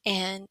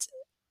 And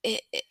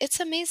it's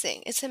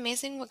amazing. It's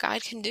amazing what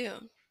God can do.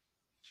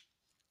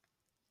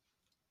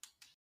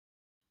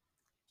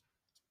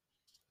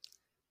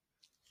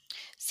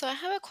 So I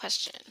have a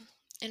question,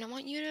 and I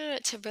want you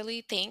to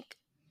really think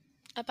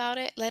about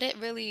it. Let it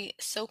really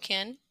soak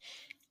in.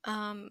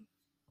 Um,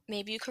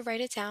 Maybe you could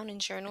write it down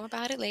and journal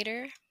about it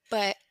later.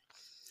 But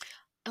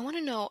I want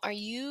to know, are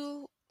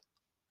you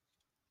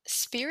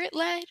spirit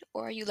led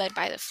or are you led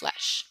by the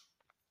flesh?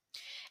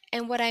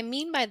 And what I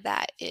mean by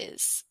that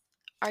is,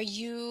 are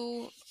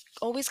you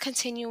always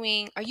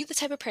continuing, are you the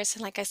type of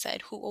person, like I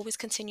said, who always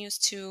continues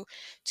to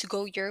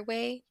go your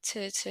way,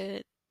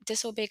 to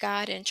disobey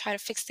God and try to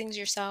fix things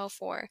yourself?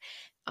 Or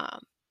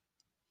um,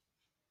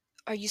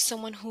 are you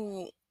someone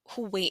who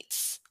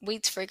waits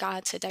for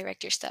God to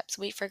direct your steps,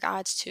 wait for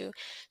God to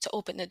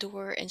open the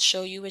door and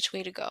show you which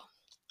way to go?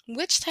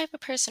 Which type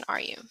of person are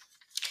you?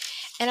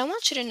 And I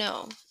want you to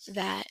know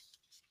that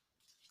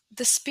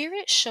the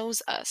Spirit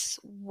shows us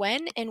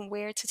when and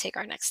where to take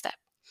our next step,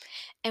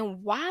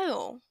 and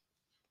while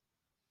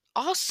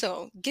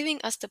also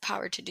giving us the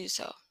power to do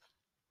so.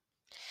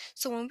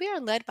 So when we are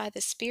led by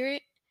the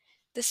Spirit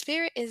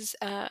is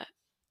the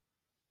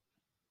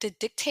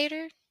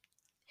dictator.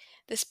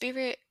 The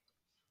Spirit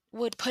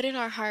would put in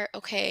our heart,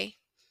 okay,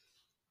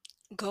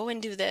 go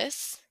and do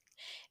this.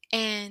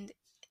 And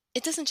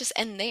it doesn't just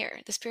end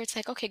there. The Spirit's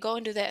like, okay, go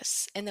and do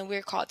this. And then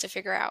we're called to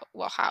figure out,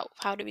 well,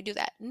 how do we do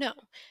that? No.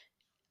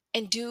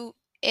 And do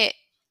it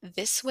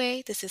this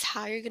way. This is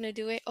how you're going to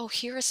do it. Oh,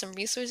 here are some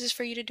resources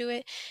for you to do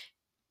it.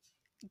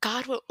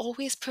 God will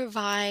always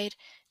provide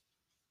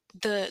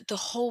the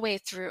whole way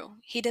through.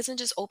 He doesn't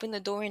just open the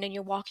door and then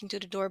you're walking through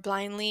the door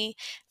blindly,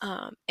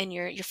 and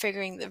you're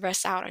figuring the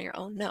rest out on your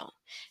own. No.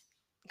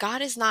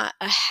 God is not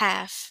a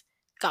half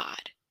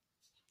God.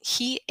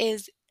 He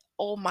is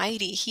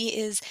almighty. He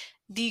is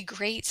the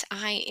great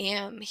I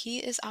am. He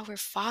is our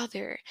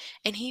Father,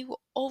 and He will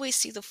always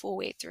see the full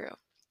way through.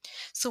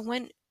 So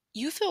when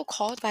you feel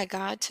called by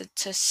God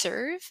to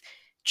serve,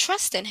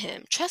 trust in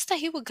Him. Trust that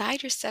He will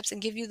guide your steps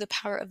and give you the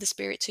power of the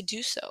Spirit to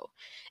do so.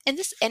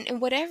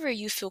 And whatever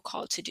you feel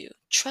called to do,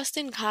 trust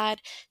in God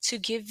to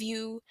give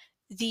you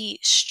the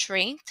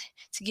strength,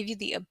 to give you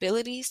the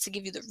abilities, to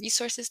give you the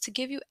resources, to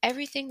give you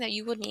everything that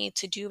you will need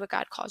to do what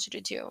God calls you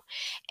to do.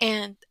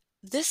 And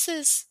this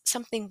is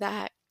something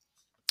that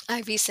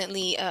I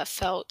recently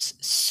felt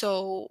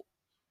so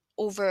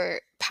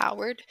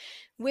overpowered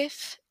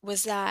with,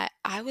 was that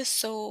I was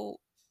so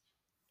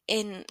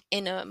in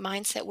a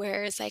mindset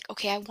where it's like,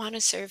 okay, I want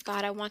to serve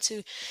God. I want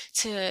to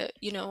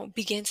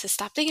begin to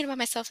stop thinking about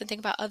myself and think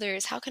about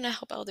others. How can I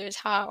help others?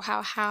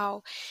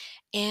 How?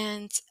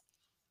 And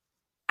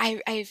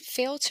I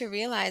failed to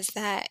realize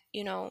that,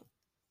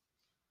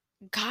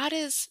 God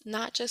is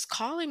not just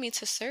calling me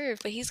to serve,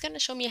 but He's going to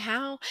show me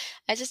how.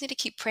 I just need to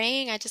keep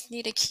praying. I just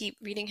need to keep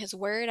reading His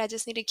Word. I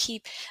just need to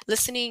keep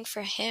listening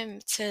for Him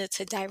to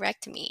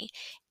direct me.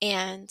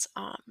 And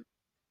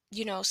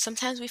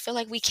sometimes we feel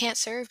like we can't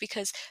serve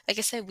because, like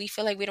I said, we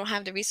feel like we don't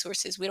have the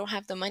resources, we don't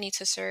have the money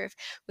to serve,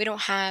 we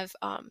don't have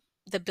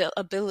the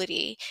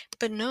ability.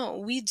 But no,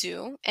 we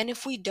do. And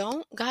if we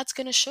don't, God's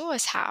going to show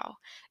us how.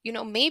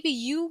 Maybe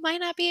you might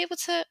not be able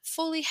to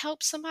fully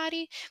help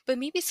somebody, but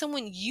maybe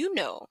someone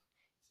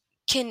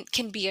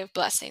can be a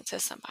blessing to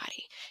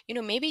somebody.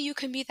 Maybe you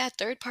can be that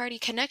third party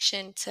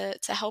connection to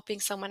helping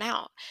someone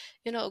out.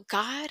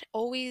 God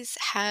always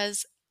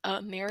has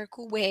a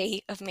miracle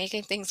way of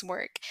making things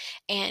work,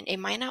 and it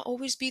might not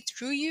always be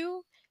through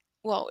you.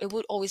 Well, it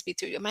would always be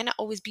through you. It might not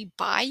always be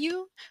by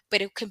you,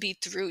 but it could be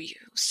through you.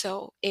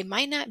 So it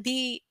might not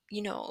be,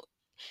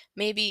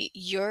 maybe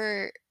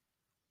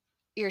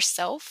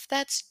yourself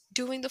that's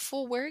doing the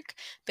full work,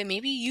 but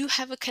maybe you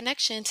have a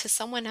connection to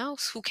someone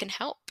else who can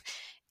help.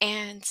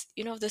 And,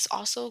 this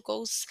also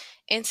goes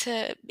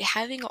into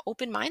having an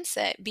open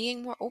mindset,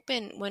 being more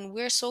open. When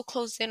we're so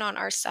closed in on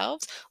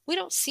ourselves, we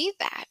don't see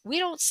that. We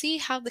don't see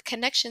how the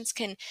connections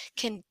can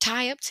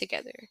tie up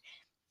together.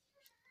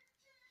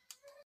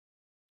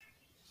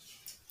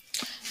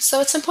 So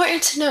it's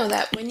important to know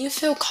that when you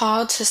feel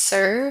called to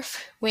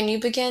serve, when you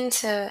begin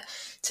to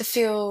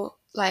feel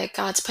like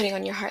God's putting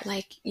on your heart,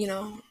 like,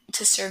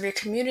 to serve your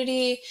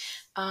community,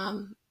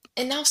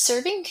 and now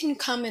serving can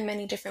come in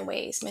many different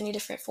ways, many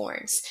different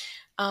forms.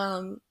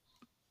 Um,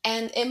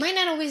 and it might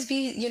not always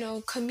be,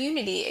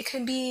 community. It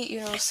could be,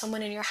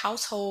 someone in your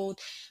household,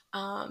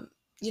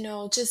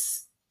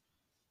 just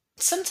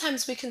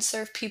sometimes we can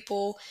serve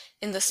people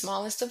in the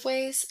smallest of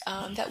ways,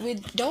 that we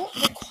don't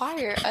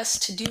require us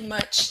to do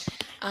much.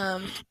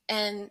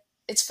 And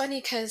it's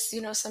funny because,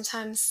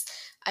 sometimes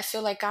I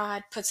feel like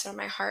God puts it on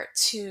my heart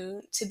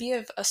to be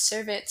a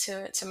servant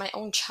to my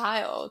own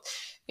child,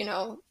 you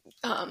know,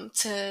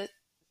 to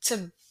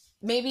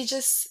maybe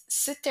just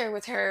sit there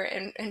with her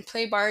and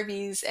play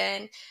Barbies,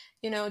 and,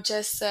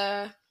 just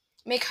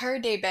make her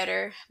day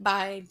better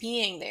by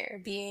being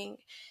there, being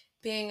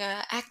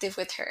active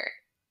with her.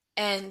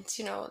 And,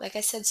 like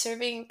I said,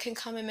 serving can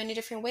come in many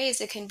different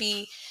ways. It can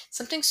be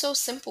something so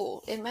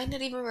simple. It might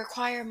not even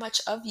require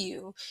much of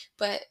you,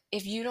 but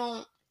if you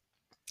don't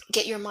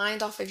get your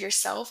mind off of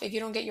yourself, if you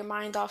don't get your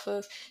mind off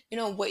of,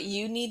 what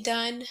you need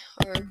done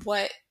or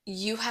what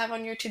you have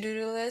on your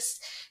to-do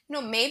list,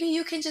 maybe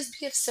you can just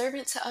be a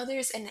servant to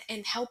others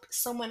and help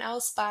someone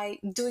else by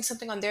doing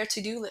something on their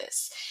to-do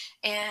list.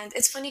 And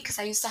it's funny because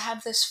I used to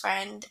have this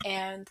friend,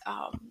 and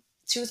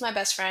she was my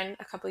best friend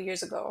a couple of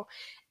years ago,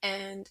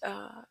 and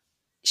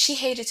she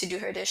hated to do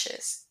her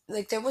dishes.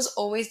 Like, there was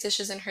always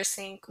dishes in her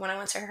sink when I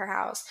went to her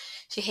house.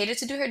 She hated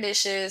to do her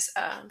dishes.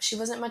 She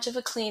wasn't much of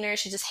a cleaner.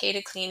 She just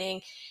hated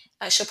cleaning.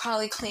 She'll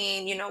probably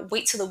clean,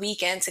 wait till the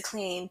weekend to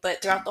clean,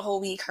 but throughout the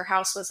whole week, her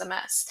house was a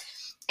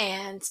mess.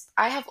 And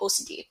I have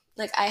OCD.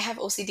 Like, I have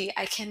OCD.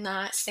 I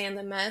cannot stand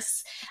the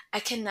mess. I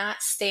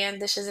cannot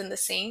stand dishes in the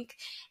sink.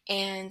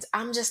 And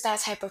I'm just that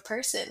type of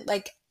person.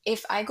 Like,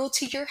 if I go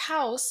to your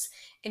house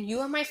and you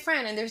are my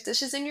friend and there's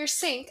dishes in your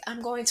sink,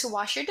 I'm going to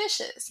wash your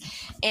dishes.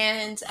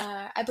 And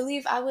I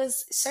believe I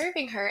was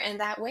serving her in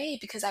that way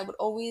because I would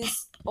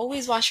always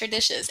wash her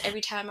dishes every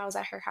time I was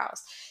at her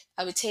house.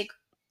 I would take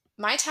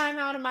my time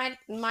out of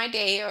my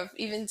day, or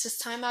even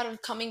just time out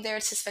of coming there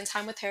to spend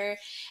time with her,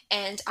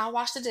 and I'll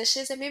wash the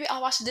dishes, and maybe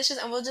I'll wash the dishes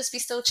and we'll just be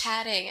still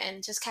chatting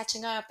and just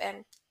catching up,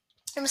 and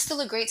it was still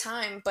a great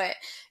time. But,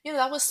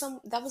 that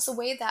was the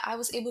way that I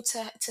was able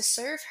to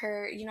serve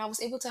her. I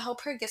was able to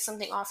help her get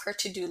something off her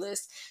to-do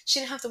list. She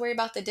didn't have to worry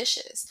about the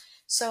dishes.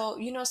 So,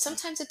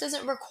 sometimes it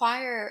doesn't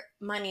require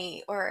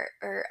money or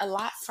a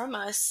lot from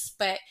us,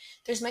 but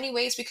there's many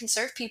ways we can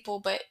serve people,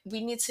 but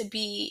we need to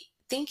be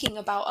thinking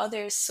about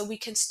others so we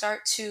can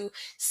start to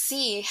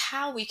see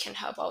how we can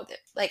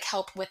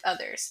help with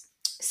others.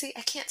 See,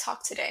 I can't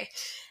talk today.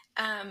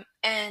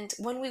 And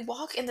when we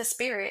walk in the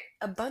Spirit,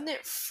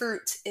 abundant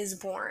fruit is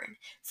born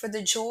for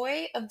the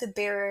joy of the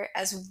bearer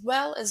as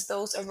well as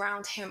those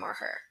around him or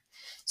her.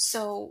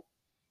 So,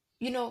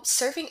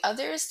 serving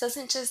others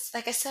doesn't just,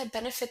 like I said,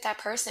 benefit that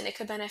person. It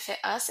could benefit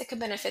us, it could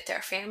benefit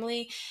their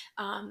family,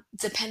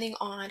 depending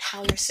on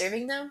how you're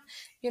serving them.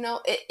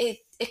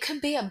 It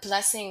could be a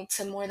blessing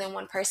to more than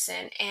one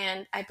person.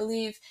 And I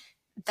believe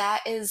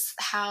that is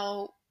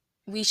how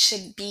we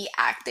should be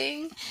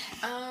acting,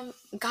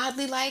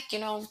 godly like,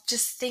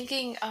 just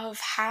thinking of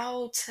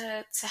how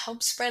to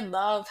help spread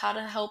love, how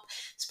to help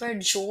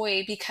spread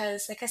joy,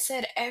 because like I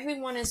said,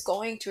 everyone is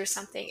going through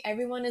something.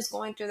 Everyone is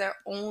going through their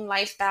own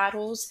life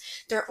battles,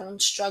 their own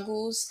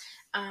struggles,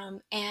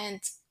 and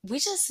we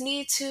just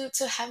need to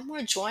have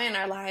more joy in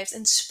our lives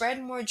and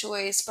spread more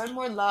joy, spread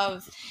more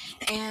love,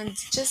 and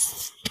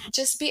just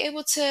be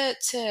able to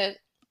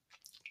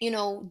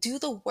do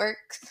the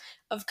work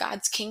of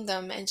God's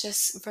kingdom and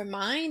just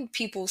remind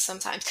people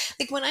sometimes.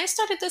 Like, when I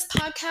started this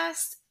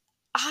podcast,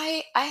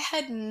 I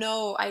had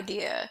no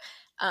idea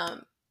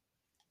um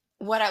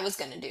what I was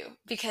going to do,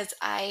 because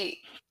I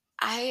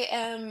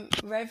am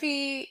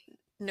very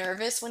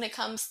nervous when it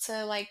comes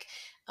to, like,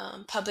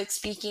 public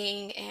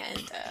speaking and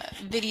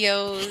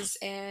videos,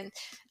 and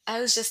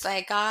I was just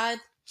like, God.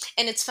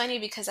 And it's funny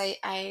because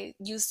I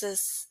use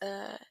this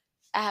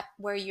app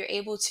where you're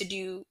able to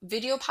do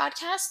video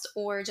podcasts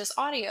or just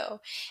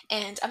audio,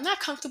 and I'm not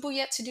comfortable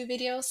yet to do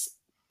videos,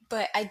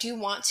 but I do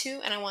want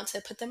to, and I want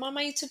to put them on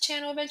my YouTube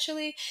channel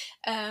eventually.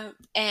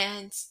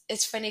 And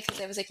it's funny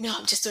because I was like, no,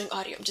 I'm just doing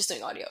audio. I'm just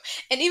doing audio.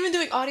 And even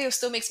doing audio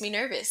still makes me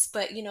nervous.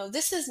 But,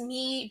 this is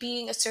me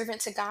being a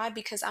servant to God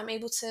because I'm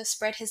able to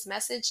spread his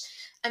message.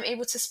 I'm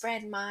able to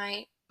spread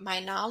my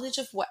knowledge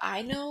of what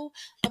I know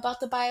about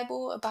the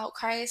Bible, about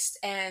Christ,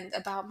 and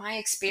about my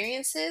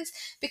experiences,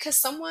 because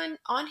someone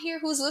on here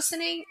who's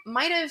listening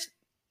might have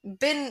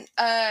been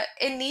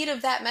in need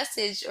of that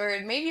message. Or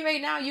maybe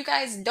right now you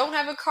guys don't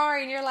have a car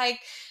and you're like,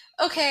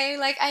 okay,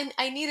 like,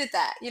 I needed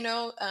that,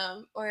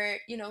 or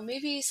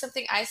maybe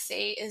something I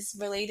say is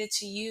related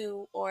to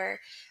you, or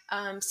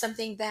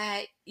something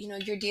that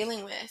you're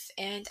dealing with,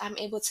 and I'm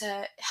able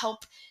to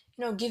help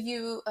give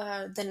you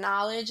the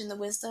knowledge and the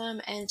wisdom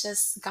and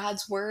just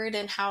God's word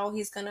and how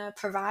he's gonna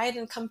provide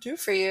and come through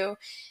for you.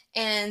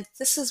 And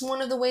this is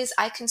one of the ways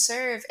I can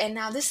serve. And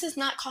now this is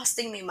not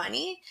costing me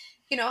money.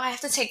 I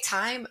have to take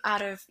time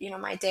out of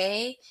my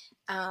day.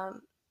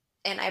 um,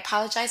 and I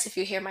apologize if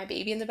you hear my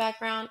baby in the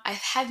background. I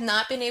have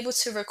not been able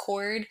to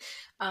record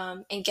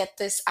and get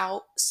this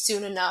out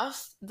soon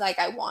enough like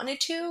I wanted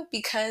to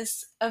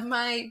because of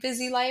my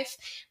busy life.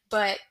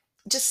 But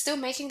just still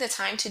making the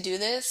time to do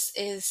this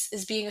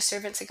is being a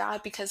servant to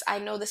God, because I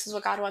know this is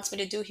what God wants me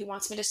to do. He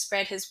wants me to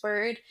spread his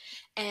word,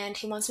 and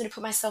he wants me to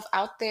put myself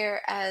out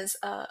there as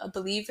a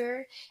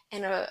believer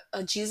and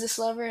a Jesus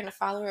lover and a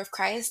follower of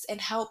Christ,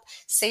 and help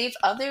save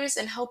others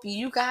and help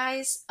you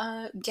guys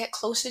get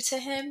closer to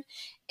him.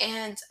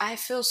 And I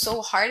feel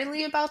so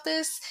heartily about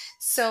this.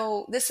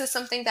 So this is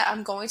something that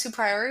I'm going to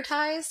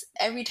prioritize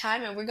every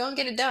time, and we're going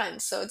to get it done.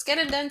 So it's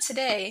getting done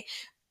today.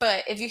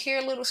 But if you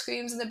hear little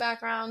screams in the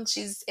background,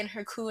 she's in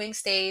her cooing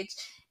stage,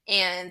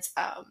 and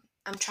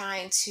I'm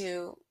trying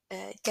to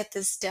get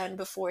this done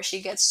before she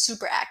gets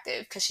super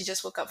active because she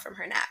just woke up from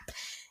her nap.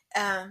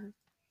 Um,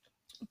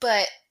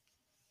 but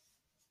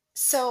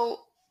so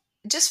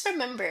just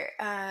remember,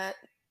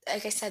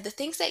 like I said, the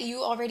things that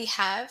you already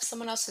have,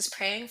 someone else is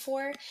praying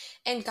for,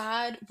 and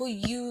God will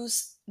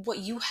use what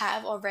you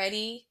have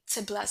already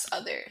to bless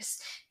others.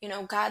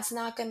 God's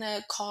not going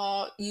to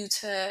call you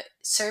to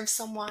serve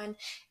someone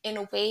in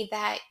a way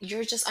that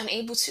you're just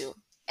unable to.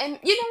 And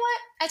you know what?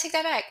 I take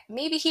that back.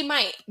 Maybe he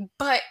might,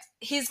 but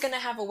he's going to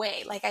have a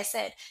way. Like I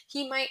said,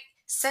 he might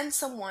send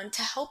someone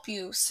to help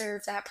you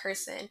serve that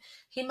person.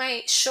 He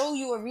might show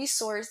you a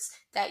resource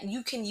that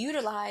you can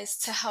utilize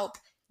to help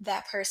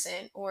that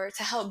person or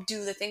to help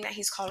do the thing that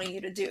he's calling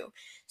you to do.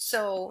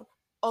 So,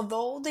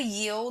 although the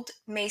yield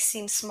may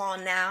seem small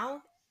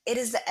now, it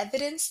is the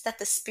evidence that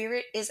the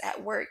Spirit is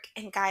at work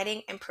and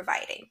guiding and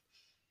providing.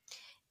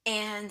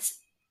 And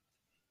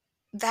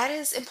that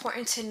is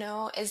important to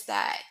know, is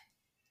that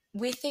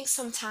we think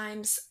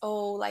sometimes,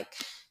 oh, like,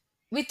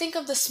 we think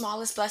of the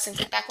smallest blessings.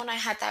 Like back when I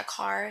had that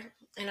car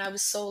and I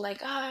was so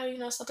like,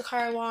 it's not the car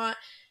I want.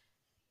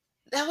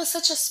 That was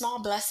such a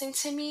small blessing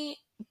to me,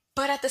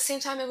 but at the same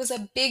time it was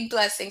a big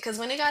blessing, because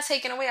when it got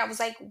taken away I was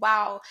like,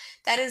 wow,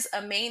 that is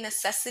a main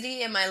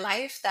necessity in my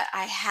life that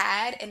I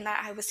had and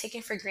that I was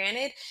taking for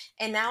granted,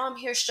 and now I'm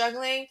here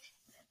struggling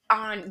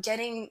on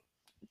getting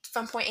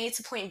from point A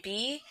to point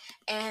B,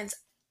 and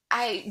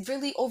I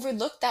really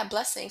overlooked that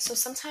blessing. So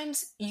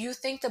sometimes you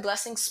think the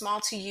blessing's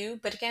small to you,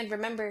 but again,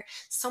 remember,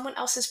 someone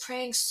else is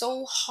praying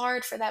so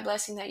hard for that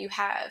blessing that you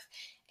have.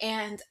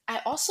 And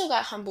I also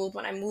got humbled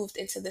when I moved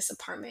into this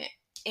apartment.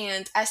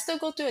 And I still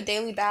go through a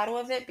daily battle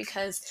of it,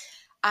 because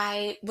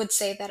I would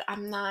say that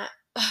I'm not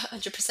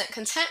 100%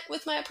 content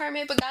with my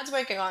apartment, but God's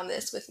working on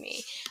this with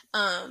me.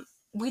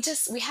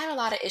 We had a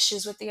lot of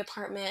issues with the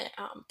apartment,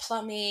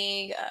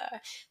 plumbing,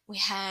 we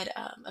had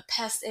a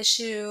pest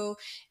issue,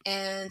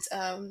 and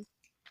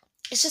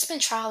it's just been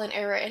trial and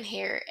error in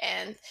here.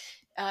 And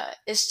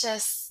it's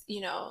just,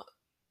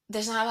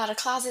 there's not a lot of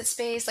closet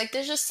space. Like,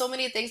 there's just so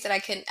many things that I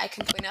can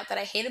point out that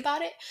I hate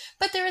about it,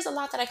 but there is a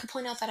lot that I could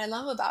point out that I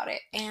love about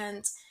it.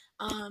 And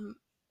um,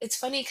 it's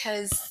funny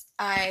because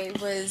I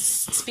was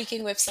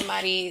speaking with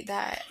somebody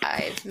that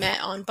I've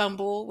met on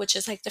Bumble, which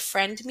is like the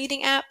friend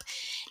meeting app.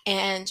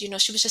 And,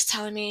 she was just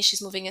telling me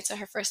she's moving into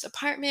her first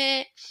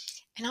apartment.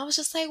 And I was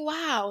just like,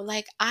 wow,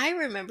 like I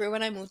remember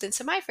when I moved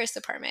into my first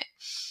apartment.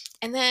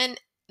 And then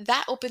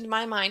that opened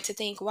my mind to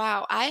think,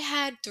 wow, I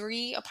had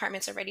 3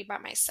 apartments already by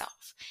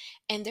myself.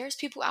 And there's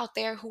people out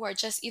there who are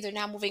just either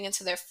now moving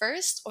into their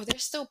first, or they're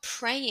still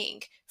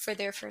praying for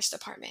their first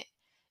apartment,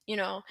 you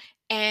know?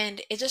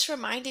 And it just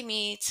reminded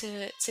me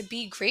to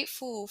be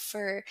grateful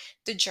for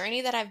the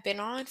journey that I've been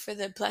on, for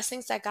the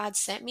blessings that God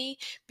sent me,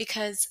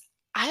 because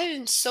I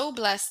am so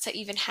blessed to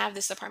even have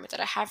this apartment that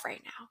I have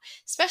right now,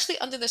 especially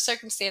under the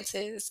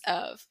circumstances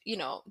of,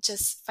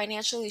 just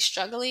financially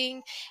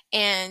struggling.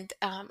 And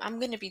I'm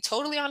going to be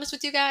totally honest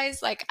with you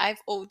guys. Like,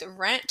 I've owed the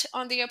rent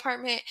on the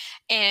apartment,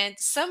 and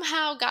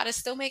somehow God is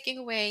still making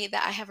a way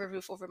that I have a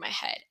roof over my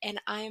head. And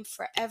I am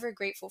forever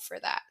grateful for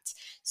that.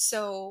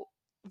 So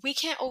we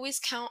can't always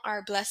count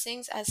our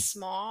blessings as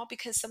small,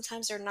 because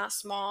sometimes they're not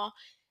small.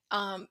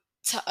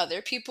 To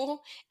other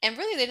people, and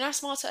really they're not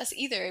small to us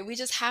either. We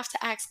just have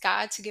to ask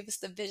God to give us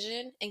the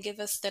vision and give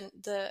us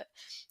the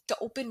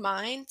open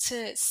mind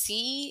to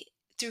see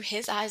through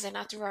his eyes and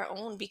not through our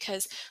own,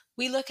 because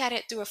we look at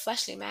it through a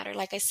fleshly matter.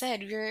 Like I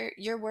said,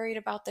 you're worried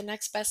about the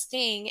next best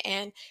thing,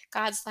 and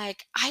God's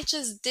like, I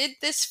just did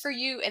this for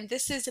you, and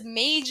this is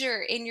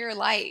major in your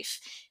life.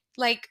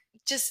 Like,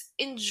 just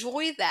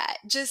enjoy that.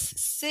 Just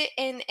sit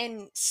and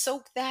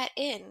soak that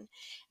in.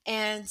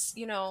 And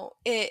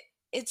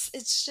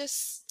it's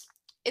just,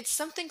 it's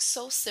something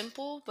so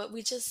simple, but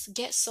we just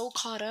get so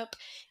caught up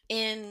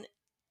in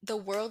the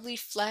worldly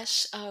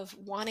flesh of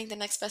wanting the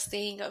next best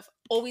thing, of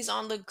always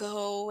on the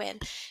go.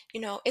 And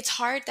it's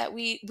hard that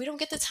we don't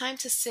get the time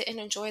to sit and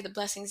enjoy the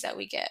blessings that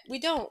we get.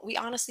 We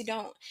honestly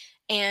don't.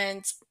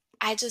 And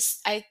I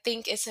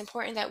think it's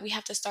important that we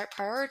have to start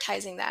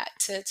prioritizing that,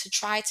 to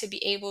try to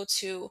be able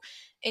to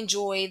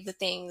enjoy the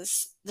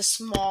things, the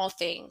small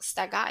things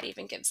that God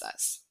even gives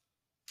us.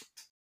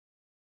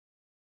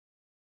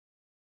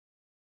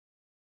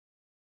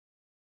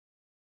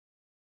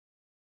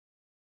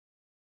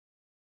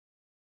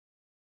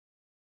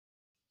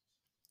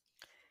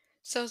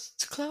 So,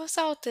 to close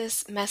out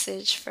this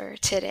message for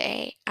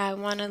today, I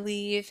want to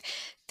leave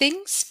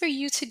things for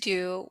you to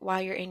do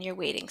while you're in your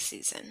waiting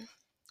season.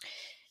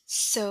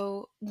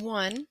 So,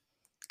 one,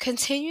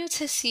 continue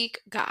to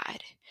seek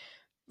God.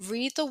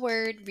 Read the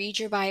word, read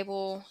your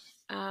Bible.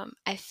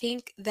 I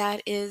think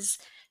that is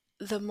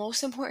the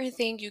most important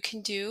thing you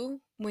can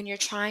do when you're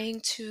trying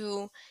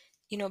to,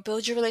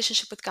 build your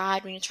relationship with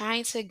God, when you're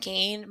trying to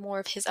gain more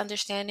of His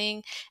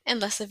understanding and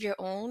less of your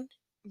own.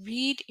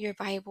 Read your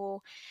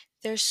Bible.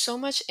 There's so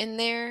much in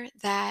there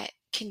that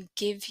can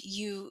give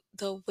you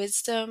the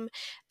wisdom.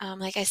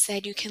 Like I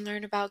said, you can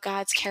learn about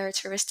God's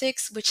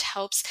characteristics, which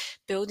helps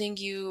building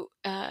you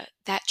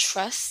that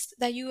trust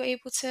that you are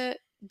able to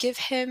give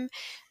Him.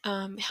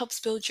 Helps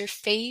build your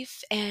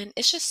faith, and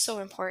it's just so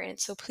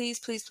important. So please,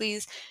 please,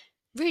 please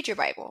read your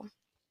Bible.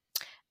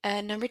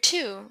 Number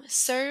two,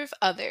 serve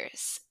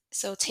others.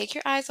 So take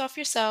your eyes off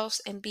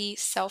yourselves and be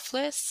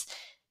selfless,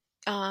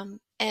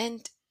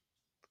 and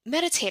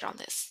meditate on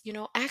this.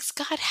 Ask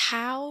God,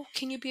 how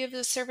can you be of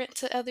a servant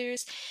to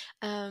others?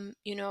 Um,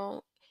 you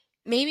know,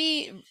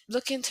 Maybe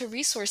look into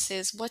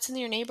resources, what's in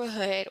your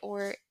neighborhood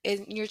or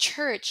in your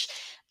church.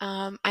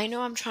 I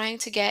know I'm trying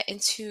to get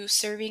into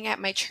serving at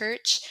my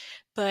church,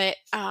 but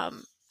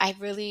I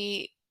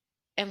really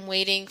am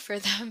waiting for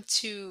them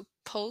to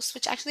post,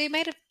 which actually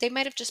they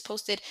might have just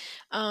posted.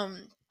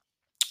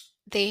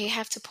 They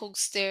have to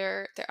post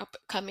their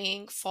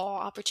upcoming fall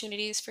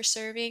opportunities for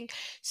serving.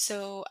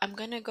 So I'm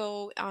gonna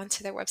go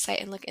onto their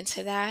website and look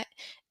into that.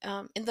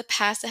 In the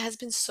past, it has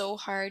been so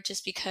hard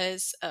just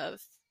because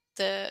of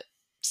the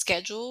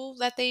schedule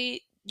that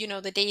the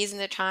days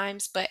and the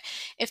times. But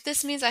if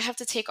this means I have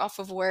to take off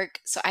of work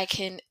so I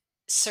can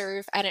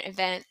serve at an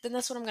event, then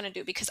that's what I'm gonna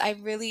do, because I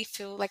really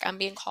feel like I'm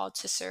being called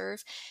to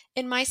serve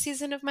in my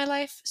season of my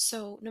life.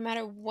 So no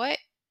matter what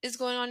is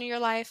going on in your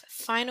life,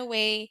 find a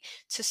way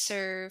to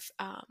serve.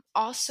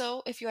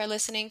 Also, if you are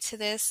listening to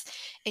this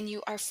and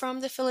you are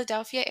from the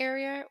Philadelphia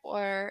area,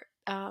 or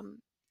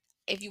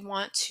if you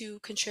want to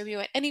contribute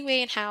in any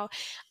way and how,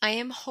 I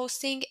am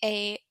hosting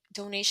a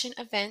donation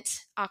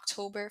event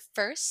October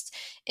 1st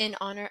in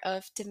honor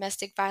of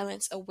Domestic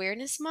Violence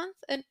Awareness Month,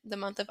 and the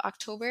month of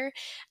October.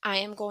 I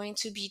am going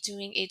to be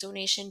doing a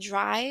donation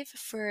drive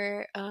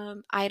for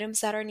items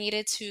that are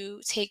needed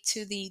to take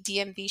to the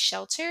DMV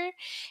shelter.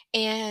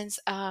 And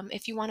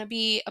if you want to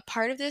be a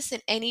part of this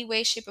in any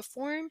way, shape, or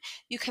form,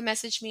 you can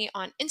message me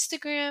on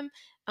Instagram.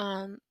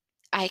 Um,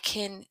 I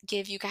can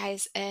give you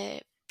guys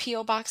a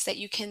PO box that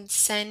you can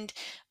send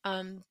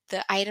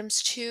the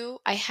items to.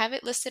 I have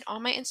it listed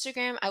on my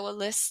Instagram. I will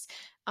list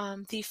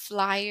the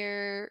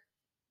flyer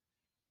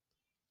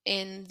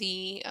in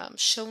the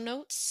show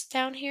notes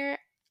down here.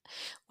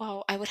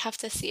 Well, I would have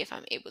to see if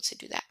I'm able to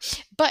do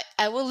that. But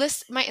I will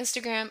list my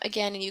Instagram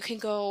again, and you can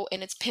go,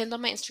 and it's pinned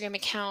on my Instagram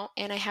account.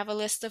 And I have a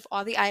list of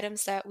all the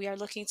items that we are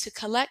looking to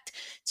collect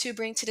to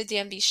bring to the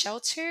DMV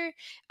shelter.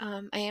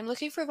 I am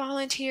looking for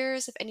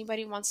volunteers. If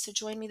anybody wants to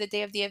join me the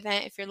day of the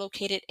event, if you're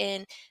located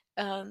in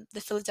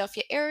the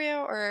Philadelphia area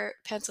or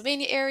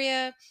Pennsylvania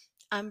area,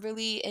 I'm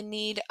really in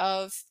need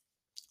of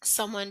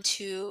someone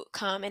to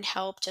come and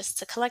help just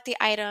to collect the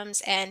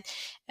items. And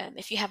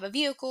if you have a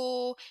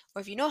vehicle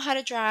or if you know how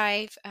to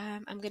drive,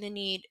 I'm going to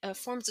need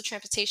forms of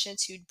transportation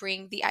to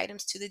bring the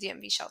items to the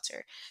DMV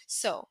shelter.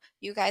 So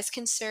you guys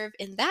can serve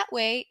in that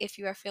way if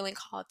you are feeling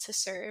called to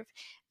serve.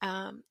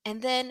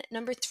 And then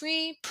number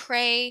three,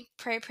 pray,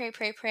 pray, pray,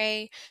 pray,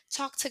 pray.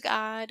 Talk to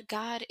God.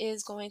 God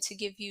is going to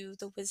give you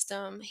the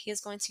wisdom. He is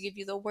going to give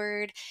you the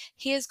word.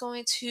 He is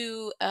going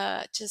to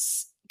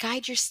just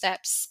guide your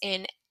steps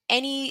in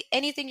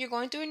anything you're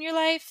going through in your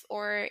life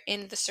or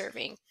in the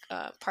serving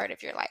part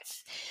of your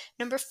life.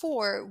 Number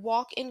four,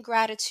 walk in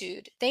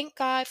gratitude. Thank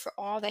God for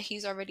all that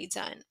He's already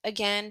done.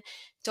 Again,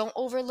 don't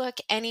overlook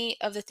any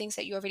of the things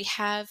that you already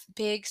have,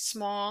 big,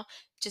 small.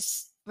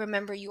 Just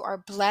remember, you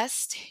are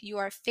blessed, you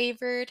are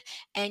favored,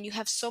 and you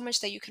have so much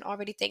that you can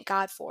already thank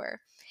God for.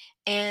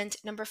 And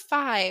number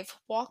five,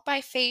 walk by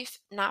faith,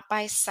 not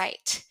by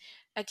sight.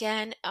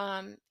 Again,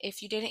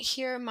 if you didn't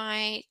hear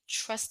my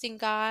trusting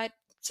God,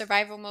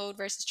 survival mode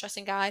versus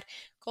trusting God,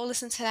 go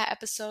listen to that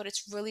episode.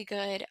 It's really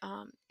good.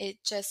 It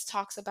just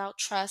talks about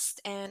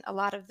trust and a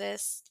lot of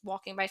this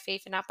walking by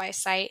faith and not by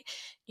sight.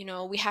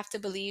 We have to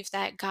believe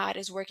that God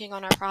is working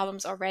on our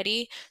problems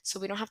already. So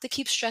we don't have to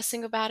keep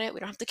stressing about it. We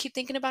don't have to keep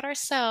thinking about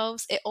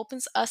ourselves. It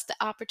opens us the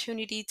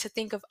opportunity to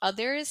think of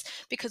others,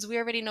 because we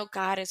already know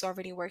God is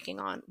already working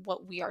on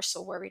what we are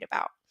so worried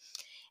about.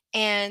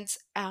 And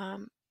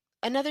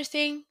another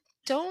thing,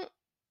 don't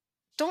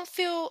don't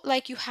feel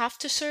like you have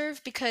to serve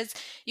because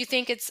you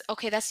think it's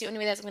okay. That's the only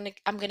way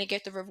I'm gonna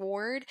get the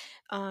reward.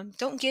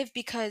 Don't give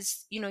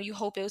because you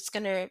hope it's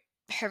gonna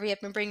hurry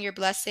up and bring your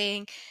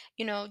blessing.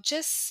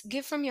 Just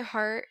give from your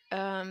heart,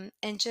 and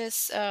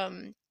just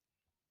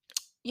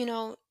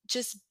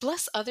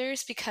bless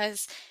others,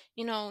 because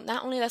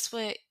not only that's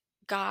what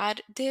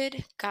God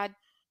did. God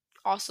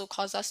also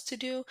calls us to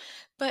do,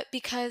 but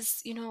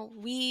because,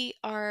 we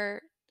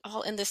are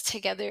all in this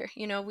together.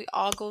 We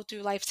all go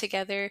through life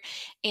together,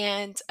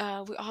 and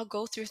we all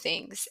go through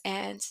things,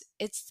 and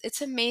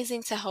it's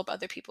amazing to help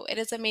other people. It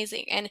is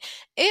amazing, and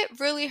it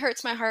really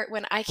hurts my heart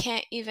when I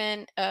can't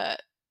even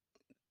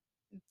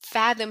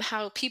fathom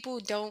how people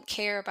don't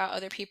care about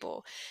other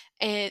people.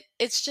 And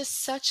it's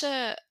just such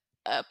a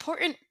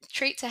important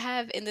trait to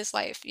have in this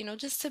life,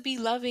 just to be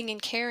loving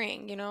and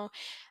caring.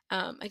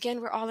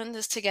 Again, we're all in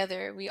this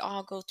together. We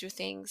all go through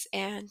things.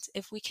 And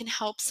if we can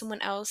help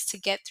someone else to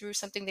get through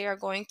something they are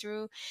going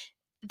through,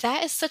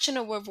 that is such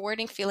a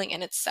rewarding feeling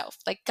in itself.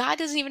 Like, God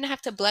doesn't even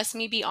have to bless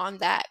me beyond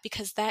that,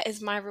 because that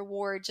is my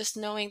reward, just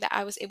knowing that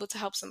I was able to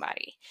help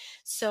somebody.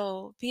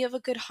 So be of a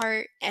good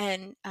heart,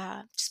 and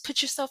just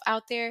put yourself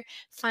out there,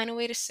 find a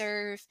way to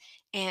serve,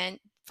 and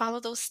follow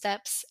those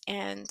steps.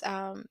 And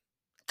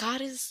God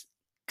is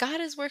God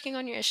is working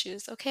on your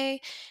issues. Okay,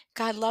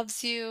 God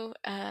loves you.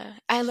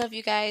 I love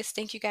you guys.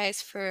 Thank you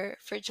guys for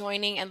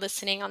joining and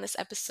listening on this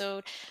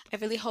episode. I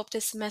really hope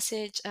this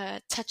message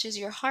touches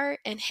your heart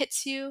and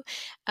hits you,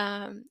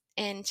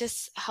 and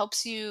just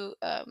helps you,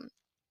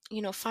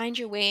 find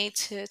your way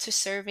to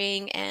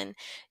serving, and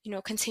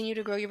continue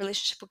to grow your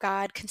relationship with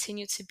God,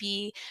 continue to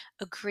be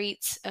a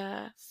great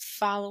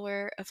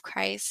follower of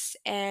Christ,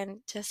 and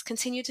just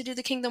continue to do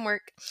the kingdom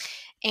work.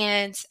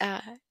 And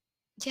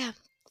yeah,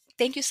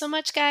 thank you so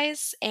much,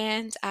 guys.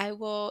 And I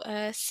will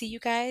see you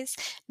guys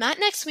not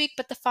next week,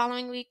 but the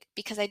following week,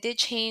 because I did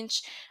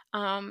change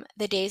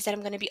the days that I'm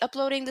going to be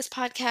uploading this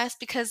podcast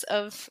because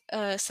of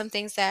some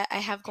things that I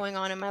have going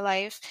on in my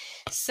life.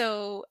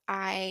 So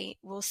I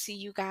will see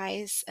you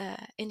guys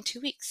in 2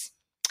 weeks.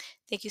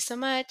 Thank you so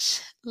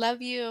much.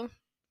 Love you.